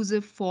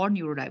inclusive for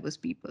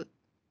neurodiverse people?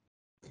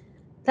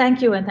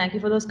 Thank you, and thank you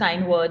for those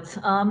kind words.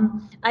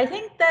 I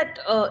think that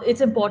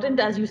it's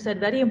important, as you said,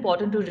 very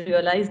important to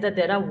realize that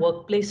there are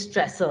workplace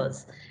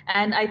stressors.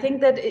 And I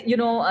think that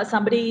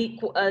somebody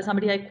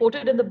I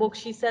quoted in the book,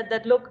 she said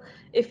that, look,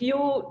 if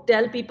you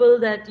tell people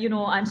that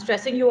I'm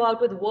stressing you out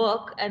with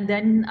work, and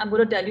then I'm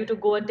going to tell you to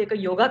go and take a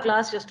yoga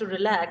class just to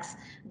relax,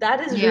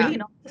 that is Yeah. really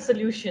not the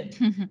solution,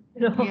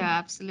 Yeah, because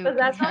absolutely.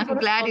 that's not I'm going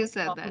to glad solve you the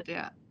said problem. that.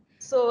 Yeah.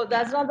 So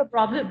that's Yeah. not the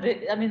problem.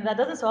 I mean, that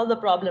doesn't solve the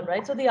problem,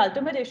 right? So the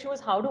ultimate issue is,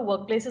 how do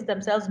workplaces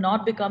themselves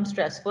not become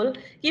stressful?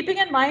 Keeping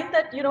in mind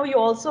that, you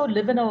also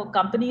live in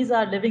companies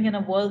are living in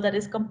a world that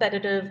is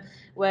competitive,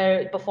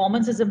 where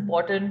performance is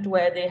important,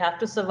 where they have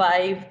to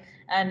survive.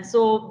 And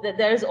so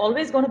there's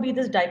always going to be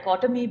this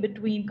dichotomy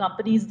between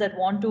companies that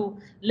want to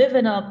live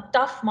in a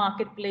tough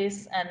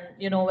marketplace, and,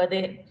 where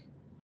they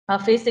are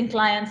facing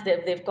clients,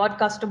 they've got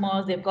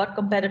customers, they've got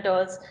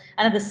competitors,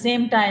 and at the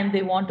same time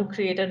they want to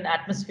create an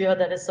atmosphere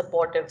that is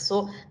supportive.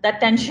 So that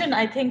tension,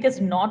 I think, has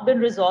not been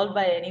resolved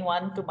by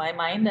anyone, to my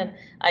mind, and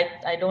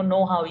I don't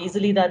know how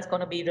easily that's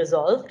going to be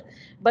resolved.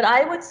 But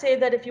I would say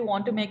that if you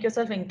want to make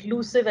yourself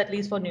inclusive, at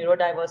least for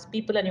neurodiverse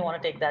people, and you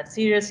want to take that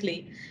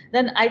seriously,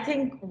 then I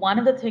think one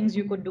of the things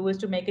you could do is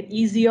to make it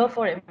easier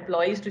for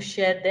employees to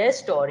share their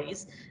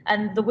stories.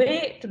 And the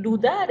way to do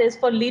that is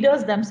for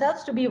leaders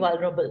themselves to be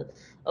vulnerable,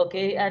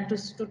 okay, and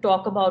to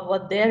talk about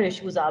what their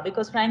issues are.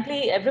 Because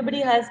frankly,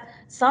 everybody has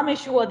some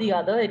issue or the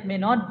other. It may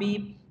not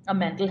be a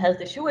mental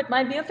health issue, it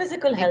might be a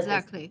physical health issue.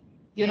 Exactly.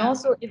 You know, Yeah.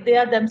 so if they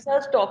are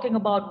themselves talking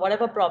about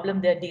whatever problem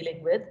they're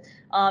dealing with,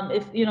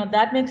 if you know,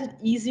 that makes it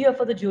easier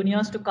for the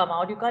juniors to come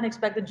out. You can't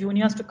expect the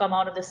juniors to come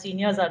out if the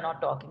seniors are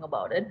not talking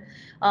about it.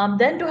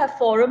 Then to have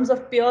forums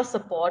of peer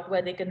support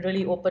where they can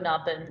really open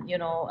up and, you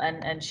know,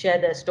 and share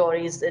their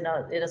stories in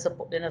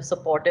a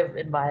supportive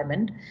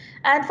environment.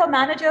 And for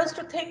managers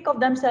to think of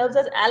themselves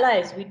as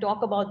allies. We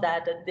talk about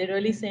that, and they're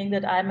really saying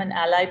that I'm an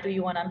ally to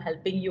you and I'm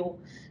helping you,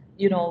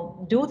 you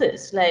know, do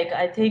this. Like,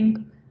 I think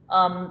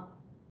um,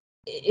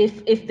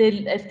 if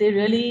they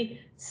really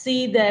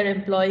see their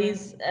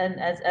employees and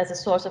as a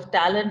source of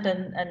talent,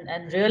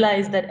 and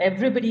realize that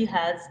everybody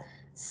has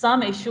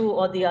some issue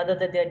or the other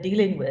that they're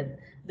dealing with,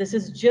 this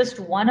is just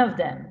one of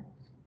them.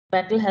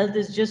 Mental health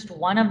is just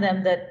one of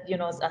them that, you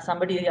know,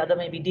 somebody or the other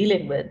may be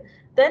dealing with.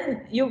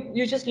 Then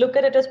you just look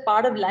at it as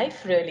part of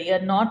life, really,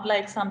 and not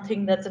like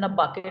something that's in a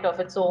bucket of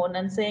its own,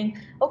 and saying,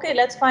 okay,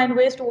 let's find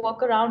ways to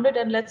work around it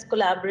and let's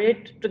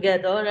collaborate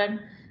together and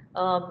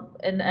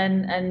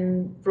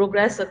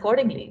progress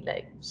accordingly.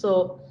 Like,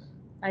 so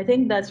I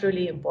think that's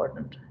really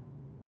important.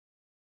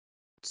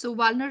 So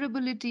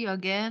vulnerability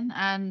again,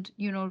 and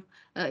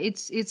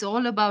it's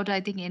all about,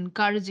 I think,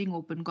 encouraging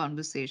open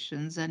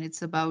conversations, and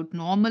it's about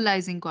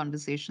normalizing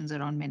conversations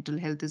around mental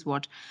health, is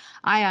what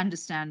I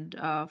understand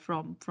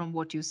from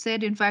what you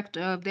said. In fact,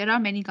 there are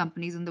many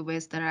companies in the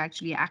West that are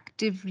actually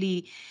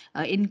actively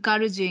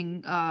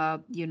encouraging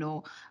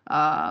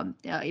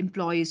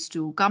employees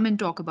to come and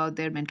talk about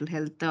their mental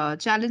health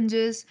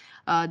challenges.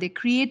 They're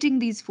creating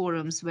these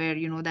forums where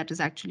that is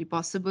actually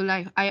possible.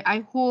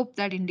 I hope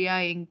that India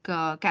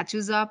Inc.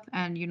 Catches up,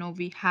 and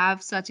we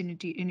have such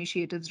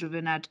initiatives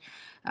driven at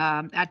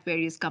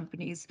various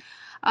companies.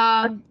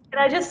 Um, Can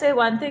I just say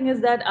one thing is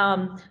that,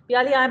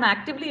 Piali, I'm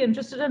actively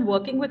interested in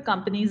working with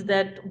companies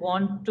that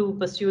want to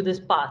pursue this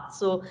path.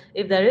 So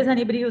if there is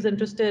anybody who's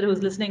interested,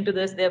 who's listening to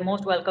this, they're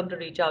most welcome to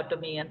reach out to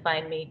me and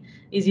find me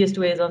easiest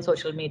ways on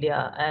social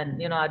media.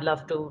 And, you know, I'd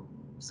love to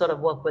sort of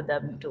work with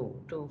them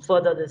to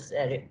further this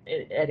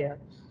area.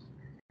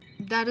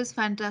 that is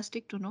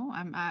fantastic to know.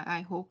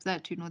 I hope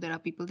that there are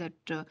people that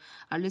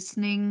are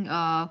listening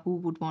who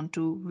would want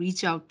to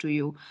reach out to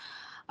you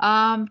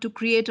to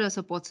create a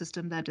support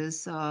system that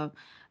is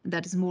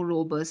more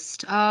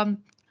robust.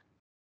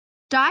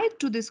 Tied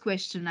to this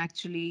question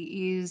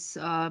actually is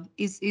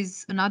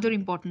another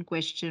important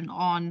question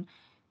on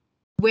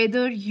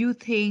whether you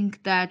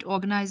think that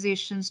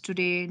organizations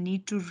today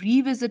need to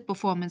revisit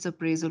performance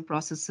appraisal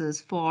processes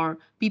for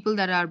people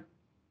that are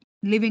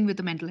living with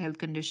a mental health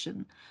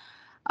condition.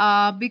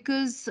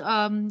 Because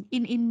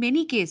in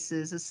many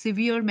cases, a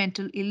severe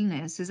mental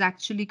illness is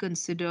actually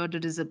considered a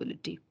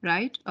disability,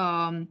 right?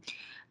 And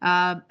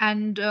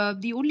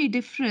the only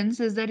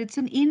difference is that it's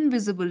an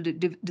invisible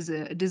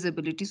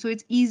disability. So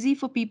it's easy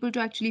for people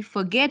to actually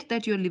forget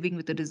that you're living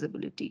with a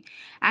disability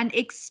and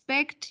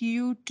expect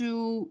you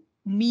to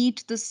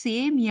meet the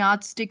same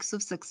yardsticks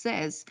of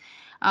success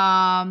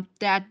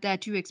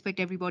that you expect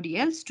everybody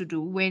else to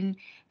do, when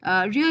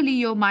really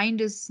your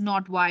mind is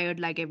not wired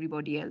like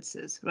everybody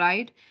else's,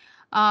 right?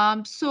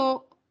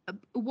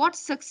 What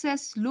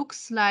success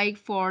looks like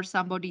for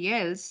somebody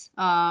else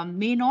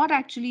may not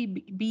actually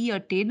be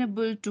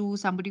attainable to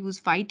somebody who's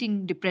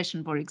fighting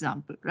depression, for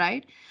example,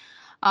 right?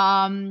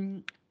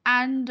 Um,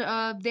 and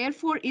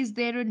therefore, is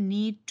there a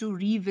need to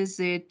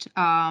revisit,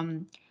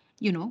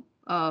 you know,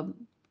 uh,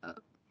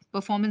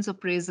 performance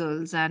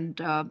appraisals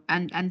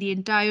and the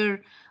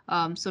entire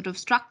sort of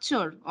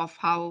structure of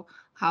how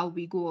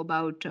we go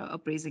about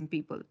appraising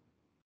people?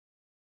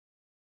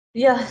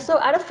 Yeah, so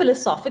at a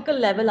philosophical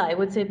level, I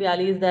would say,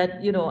 Piali, is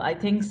that, you know, I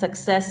think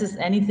success is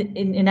anything,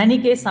 in any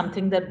case,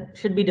 something that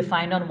should be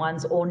defined on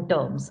one's own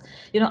terms.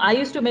 You know, I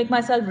used to make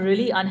myself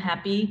really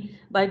unhappy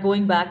by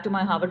going back to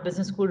my Harvard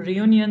Business School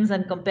reunions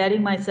and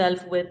comparing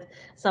myself with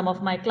some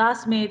of my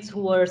classmates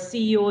who were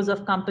CEOs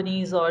of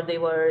companies, or they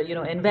were, you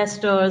know,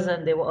 investors,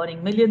 and they were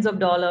earning millions of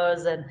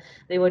dollars and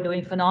they were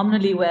doing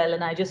phenomenally well.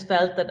 And I just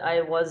felt that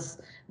I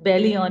was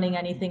barely earning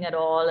anything at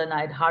all, and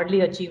I'd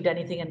hardly achieved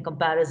anything in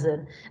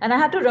comparison. And I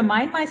had to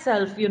remind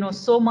myself, you know,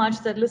 so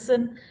much that,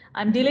 listen,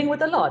 I'm dealing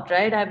with a lot,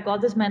 right? I've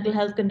got this mental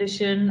health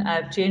condition,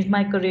 I've changed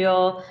my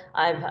career,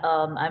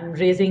 I'm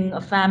raising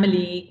a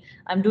family,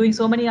 I'm doing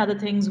so many other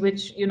things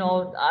which, you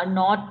know, are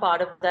not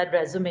part of that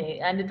resume.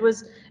 And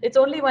it's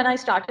only when I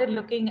started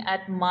looking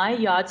at my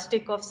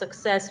yardstick of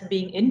success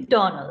being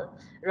internal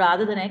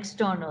rather than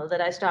external that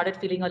I started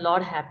feeling a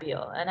lot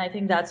happier. And I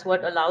think that's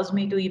what allows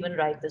me to even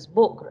write this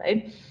book,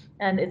 right?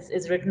 And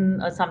it's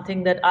written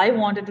something that I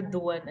wanted to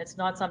do, and it's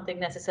not something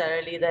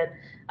necessarily that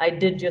I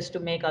did just to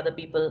make other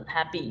people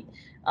happy.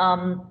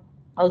 Um,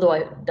 although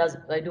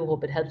I do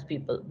hope it helps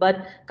people. But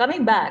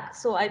coming back,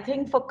 so I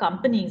think for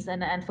companies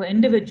and for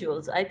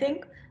individuals, I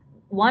think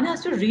one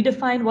has to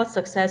redefine what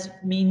success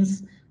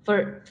means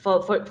for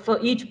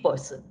each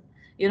person.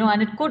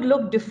 And it could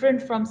look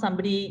different from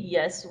somebody,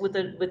 yes,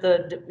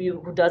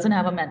 who doesn't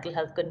have a mental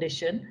health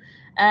condition.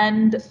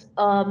 And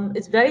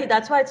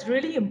that's why it's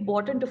really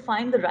important to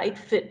find the right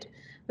fit,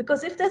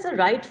 because if there's a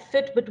right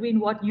fit between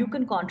what you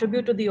can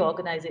contribute to the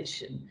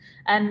organization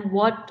and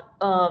what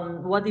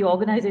the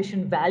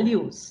organization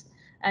values,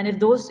 and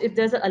if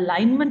there's an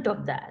alignment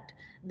of that,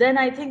 then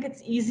I think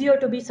it's easier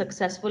to be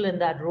successful in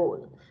that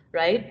role,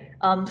 right?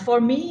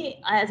 For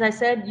me, as I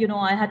said,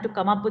 I had to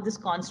come up with this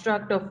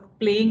construct of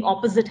playing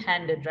opposite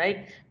handed,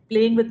 right?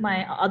 Playing with my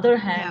other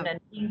Yeah. hand and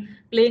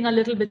playing a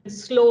little bit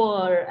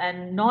slower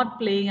and not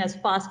playing as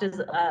fast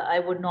as I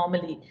would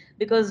normally,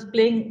 because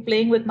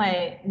playing with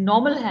my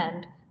normal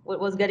hand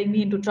was getting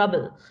me into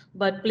trouble,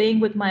 but playing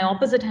with my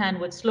opposite hand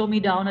would slow me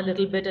down a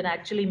little bit and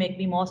actually make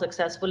me more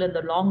successful in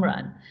the long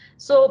run.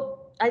 So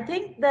I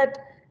think that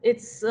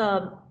it's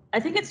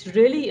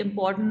really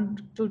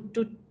important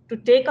to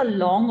take a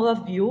longer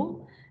view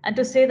and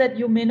to say that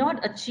you may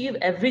not achieve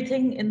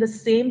everything in the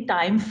same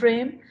time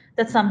frame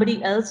that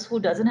somebody else who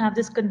doesn't have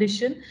this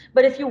condition,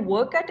 but if you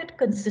work at it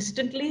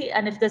consistently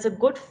and if there's a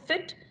good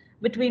fit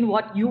between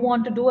what you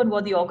want to do and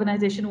what the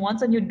organization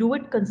wants, and you do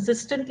it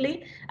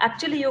consistently,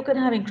 actually you can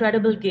have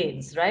incredible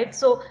gains, right?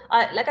 So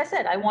like I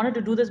said, I wanted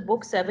to do this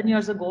book 7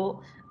 years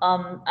ago.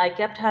 I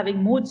kept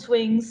having mood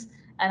swings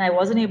and I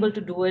wasn't able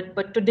to do it,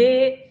 but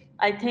today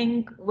I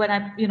think when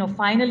I,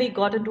 finally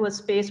got into a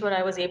space where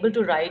I was able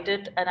to write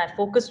it and I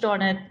focused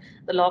on it,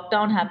 the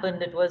lockdown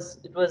happened.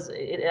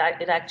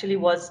 It actually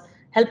was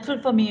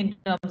helpful for me in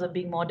terms of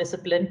being more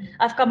disciplined.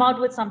 I've come out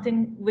with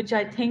something which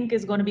I think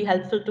is going to be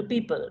helpful to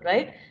people,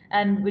 right?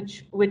 And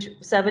which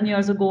 7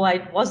 years ago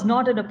I was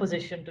not in a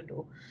position to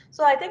do.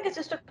 So I think it's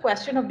just a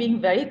question of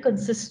being very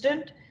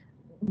consistent,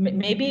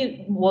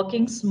 maybe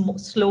working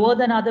slower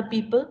than other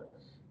people,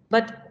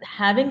 but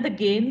having the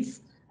gains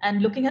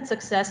and looking at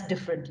success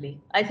differently.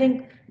 I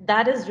think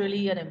that is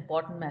really an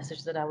important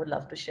message that I would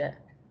love to share.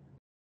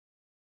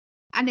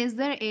 And is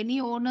there any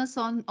onus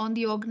on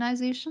the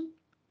organization?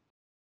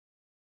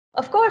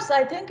 Of course,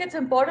 I think it's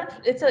important.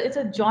 It's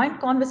a joint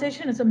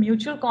conversation. It's a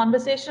mutual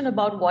conversation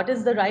about what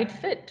is the right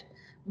fit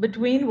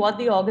between what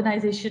the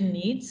organization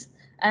needs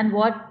and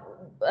what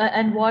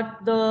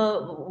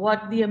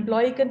the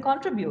employee can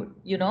contribute.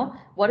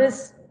 What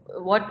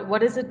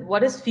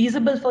is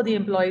feasible for the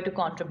employee to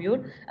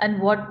contribute and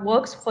what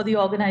works for the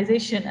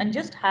organization, and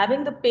just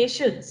having the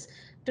patience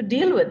to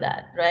deal with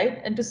that,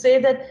 right? And to say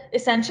that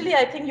essentially,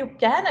 I think you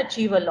can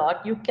achieve a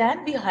lot, you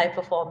can be high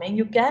performing,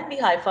 you can be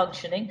high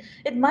functioning.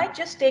 It might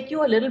just take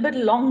you a little bit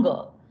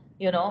longer,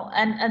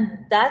 and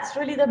that's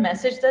really the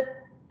message that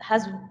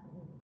has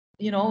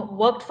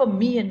worked for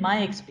me in my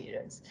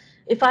experience.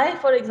 If I,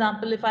 for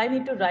example, if I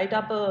need to write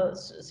up a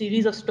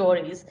series of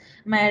stories,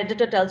 my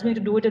editor tells me to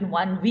do it in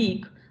 1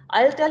 week,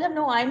 I'll tell him,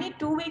 no, I need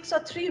 2 weeks or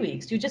 3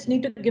 weeks. You just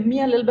need to give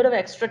me a little bit of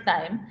extra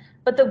time,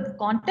 but the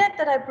content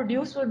that I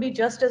produce will be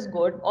just as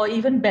good or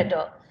even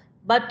better,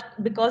 but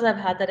because I've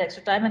had that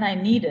extra time and I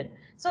need it.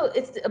 So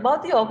it's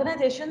about the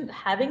organization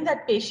having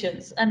that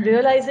patience and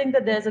realizing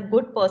that there's a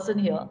good person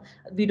here.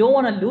 We don't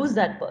want to lose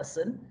that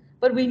person,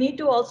 but we need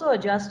to also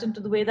adjust into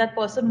the way that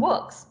person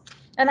works.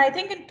 And I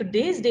think in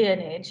today's day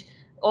and age,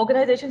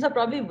 organizations are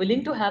probably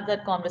willing to have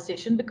that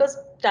conversation because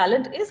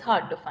talent is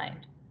hard to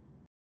find.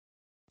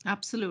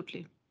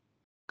 Absolutely.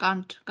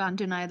 Can't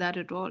deny that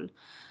at all.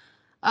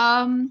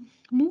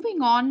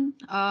 Moving on,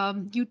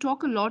 you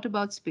talk a lot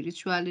about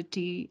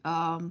spirituality,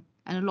 and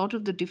a lot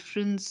of the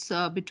difference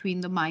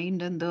between the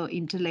mind and the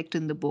intellect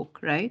in the book,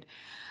 right?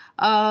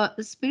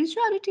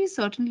 Spirituality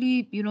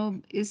certainly,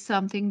 is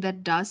something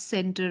that does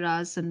center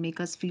us and make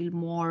us feel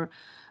more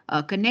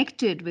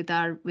connected with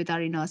our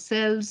inner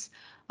selves,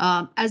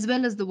 as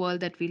well as the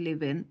world that we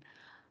live in.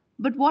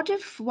 But what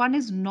if one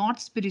is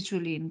not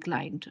spiritually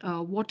inclined?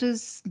 What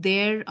is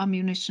their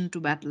ammunition to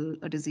battle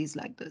a disease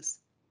like this?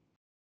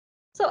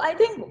 So I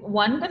think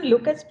one can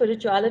look at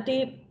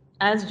spirituality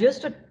as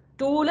just a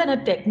tool and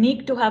a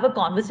technique to have a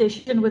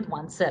conversation with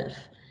oneself,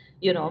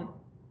 you know,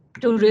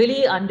 to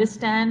really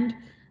understand,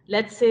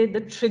 let's say, the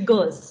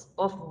triggers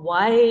of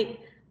why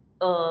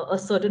a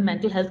certain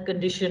mental health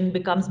condition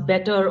becomes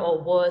better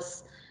or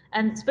worse.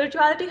 And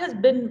spirituality has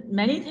been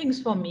many things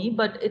for me,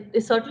 but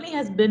it certainly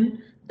has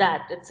been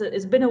that.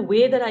 It's been a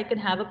way that I can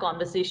have a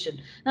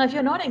conversation. Now, if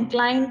you're not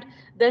inclined,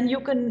 then you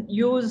can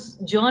use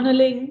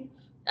journaling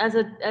as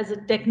a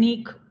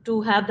technique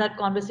to have that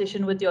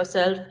conversation with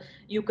yourself.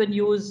 You can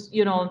use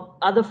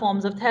other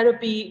forms of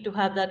therapy to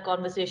have that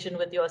conversation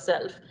with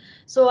yourself.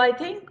 So I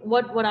think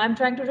what I'm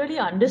trying to really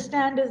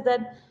understand is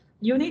that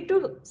you need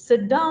to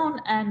sit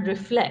down and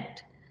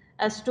reflect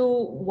as to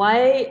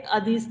why are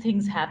these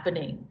things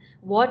happening,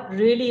 what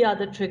really are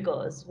the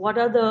triggers, what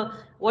are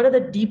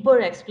the deeper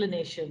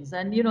explanations,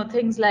 and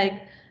things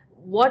like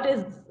what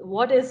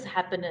is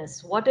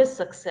happiness, what is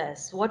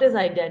success, what is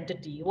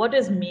identity, what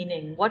is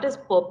meaning, what is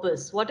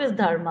purpose, what is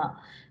dharma.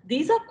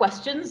 These are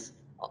questions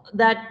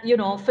that,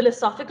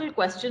 philosophical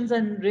questions,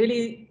 and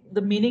really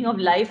the meaning of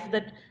life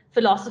that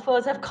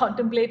philosophers have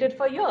contemplated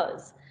for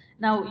years.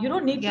 Now, Yeah.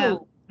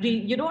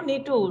 you don't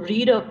need to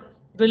read a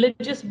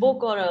religious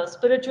book or a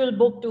spiritual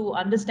book to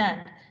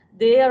understand.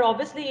 They are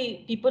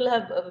obviously, people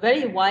have a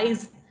very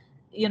wise,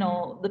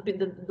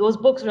 those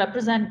books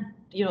represent,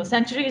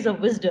 centuries of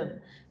wisdom.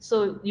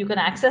 So you can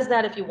access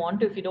that if you want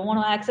to. If you don't want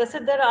to access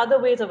it, there are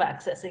other ways of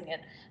accessing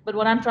it. But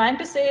what I'm trying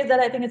to say is that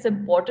I think it's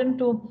important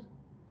to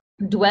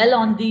dwell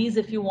on these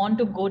if you want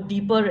to go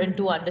deeper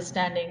into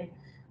understanding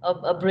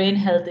a brain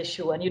health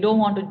issue, and you don't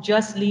want to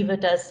just leave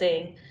it as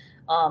saying,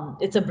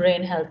 it's a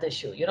brain health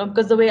issue,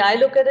 because the way I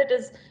look at it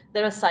is,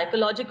 there are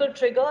psychological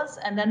triggers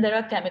and then there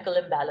are chemical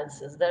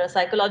imbalances. There are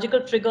psychological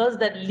triggers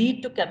that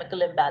lead to chemical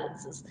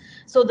imbalances.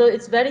 So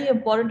it's very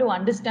important to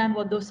understand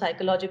what those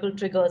psychological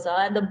triggers are,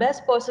 and the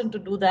best person to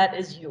do that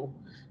is you,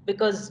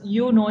 because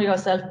you know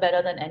yourself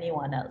better than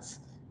anyone else,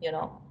 you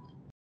know.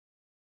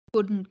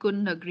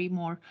 Couldn't agree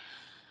more.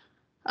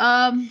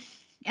 Um,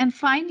 and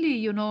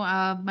finally,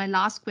 my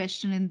last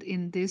question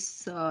in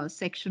this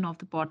section of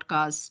the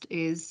podcast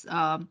is,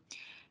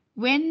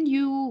 when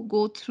you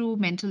go through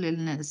mental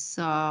illness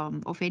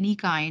of any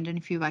kind, and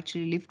if you've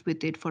actually lived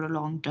with it for a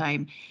long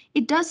time,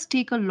 it does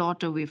take a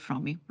lot away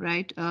from you,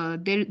 right?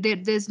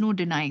 There's no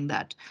denying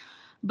that.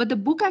 But the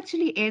book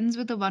actually ends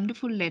with a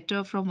wonderful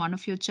letter from one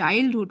of your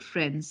childhood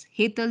friends,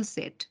 Hetal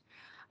Seth,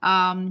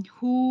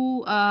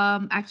 who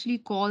actually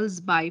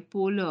calls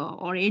bipolar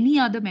or any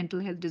other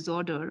mental health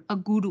disorder a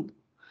guru.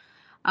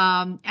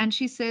 And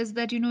she says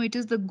that, it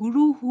is the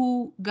guru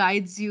who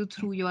guides you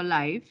through your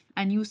life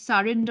and you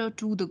surrender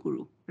to the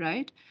guru,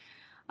 right?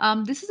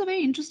 This is a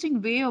very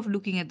interesting way of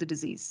looking at the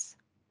disease.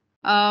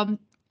 And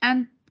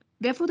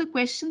therefore, the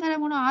question that I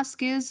want to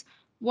ask is,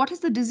 what has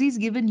the disease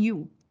given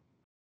you?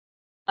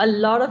 A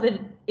lot of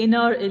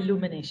inner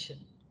illumination.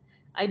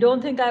 I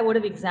don't think I would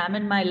have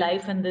examined my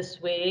life in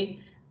this way,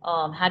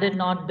 had it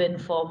not been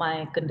for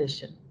my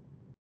condition.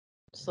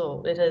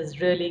 So it has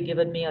really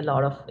given me a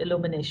lot of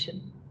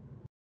illumination.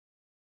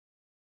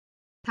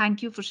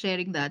 Thank you for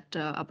sharing that,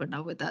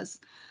 Aparna, with us.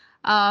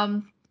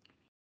 Um,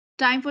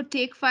 Time for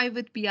Take Five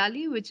with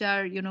Piali, which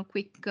are,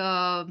 quick,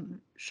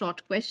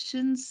 short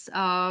questions.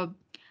 A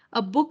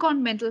book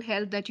on mental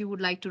health that you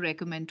would like to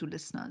recommend to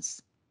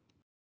listeners.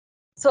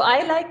 So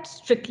I liked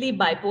Strictly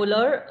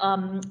Bipolar.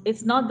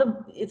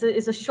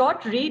 It's a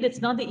short read. It's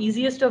not the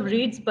easiest of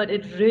reads, but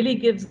it really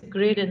gives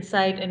great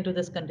insight into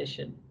this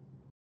condition.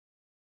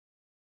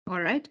 All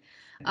right.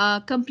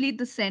 Complete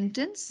the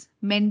sentence.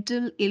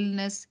 Mental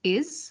illness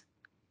is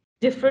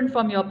Different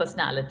from your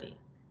personality.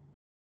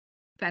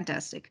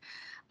 fantastic.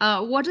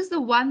 What is the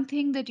one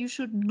thing that you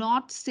should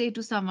not say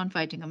to someone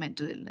fighting a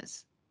mental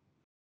illness?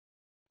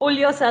 Pull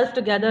yourself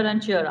together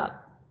and cheer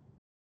up.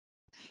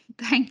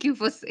 Thank you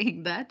for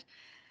saying that.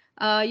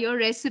 Your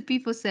recipe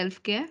for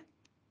self care?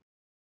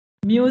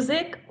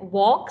 Music,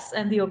 walks,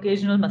 and the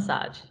occasional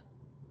massage.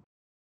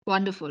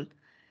 Wonderful.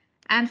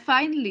 And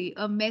finally,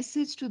 a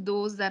message to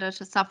those that are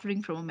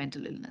suffering from a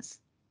mental illness.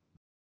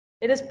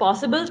 It is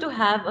possible to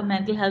have a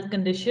mental health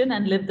condition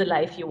and live the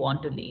life you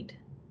want to lead.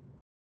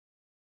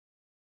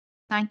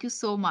 Thank you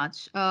so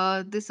much.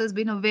 This has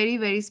been a very,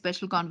 very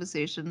special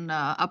conversation,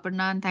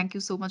 Aparna, and thank you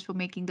so much for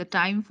making the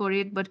time for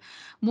it. But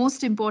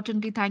most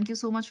importantly, thank you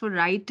so much for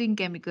writing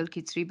Chemical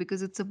Khichdi,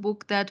 because it's a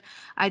book that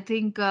I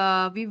think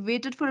we've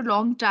waited for a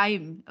long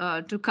time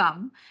to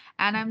come.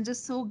 And I'm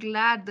just so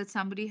glad that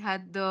somebody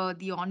had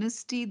the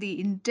honesty, the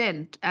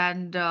intent,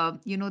 and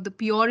the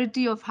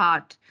purity of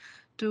heart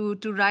to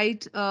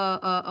write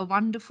a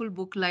wonderful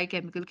book like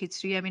Chemical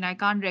Khichdi. I mean, I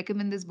can't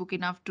recommend this book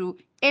enough to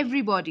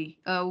everybody,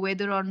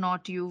 whether or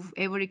not you've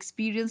ever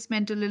experienced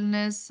mental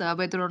illness,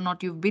 whether or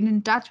not you've been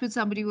in touch with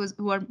somebody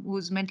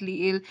who's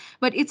mentally ill.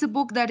 But it's a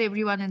book that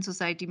everyone in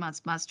society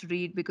must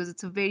read, because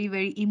it's a very,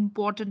 very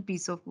important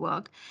piece of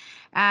work.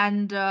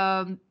 And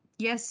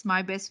yes,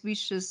 my best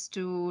wishes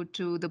to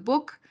the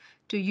book,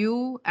 to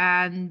you,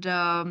 and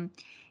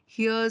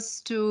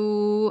here's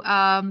to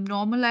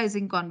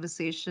normalizing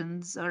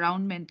conversations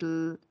around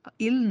mental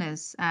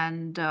illness,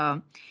 and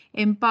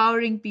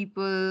empowering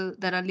people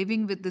that are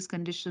living with this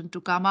condition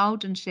to come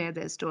out and share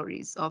their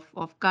stories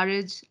of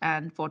courage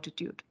and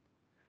fortitude.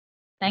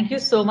 Thank you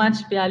so much,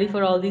 Piali,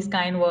 for all these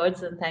kind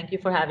words, and thank you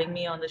for having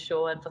me on the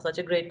show and for such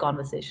a great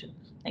conversation.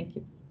 Thank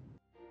you.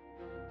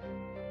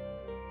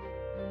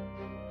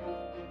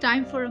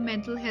 Time for a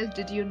mental health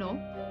Did You Know?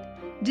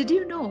 Did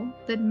you know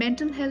that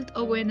Mental Health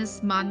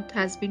Awareness Month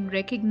has been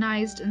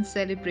recognized and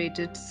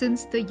celebrated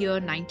since the year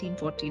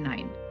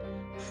 1949?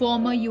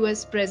 Former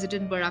US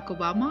President Barack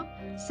Obama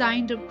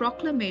signed a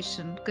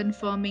proclamation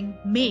confirming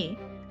May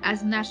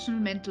as National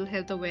Mental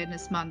Health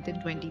Awareness Month in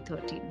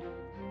 2013.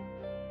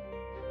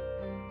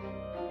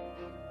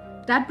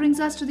 That brings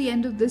us to the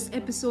end of this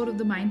episode of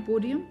the Mind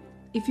Podium.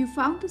 If you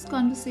found this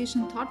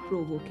conversation thought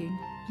provoking,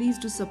 please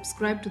do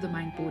subscribe to the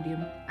Mind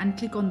Podium and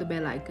click on the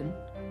bell icon.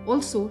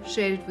 Also,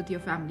 share it with your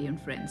family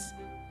and friends.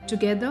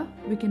 Together,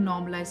 we can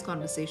normalize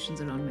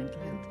conversations around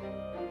mental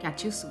health.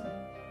 Catch you soon.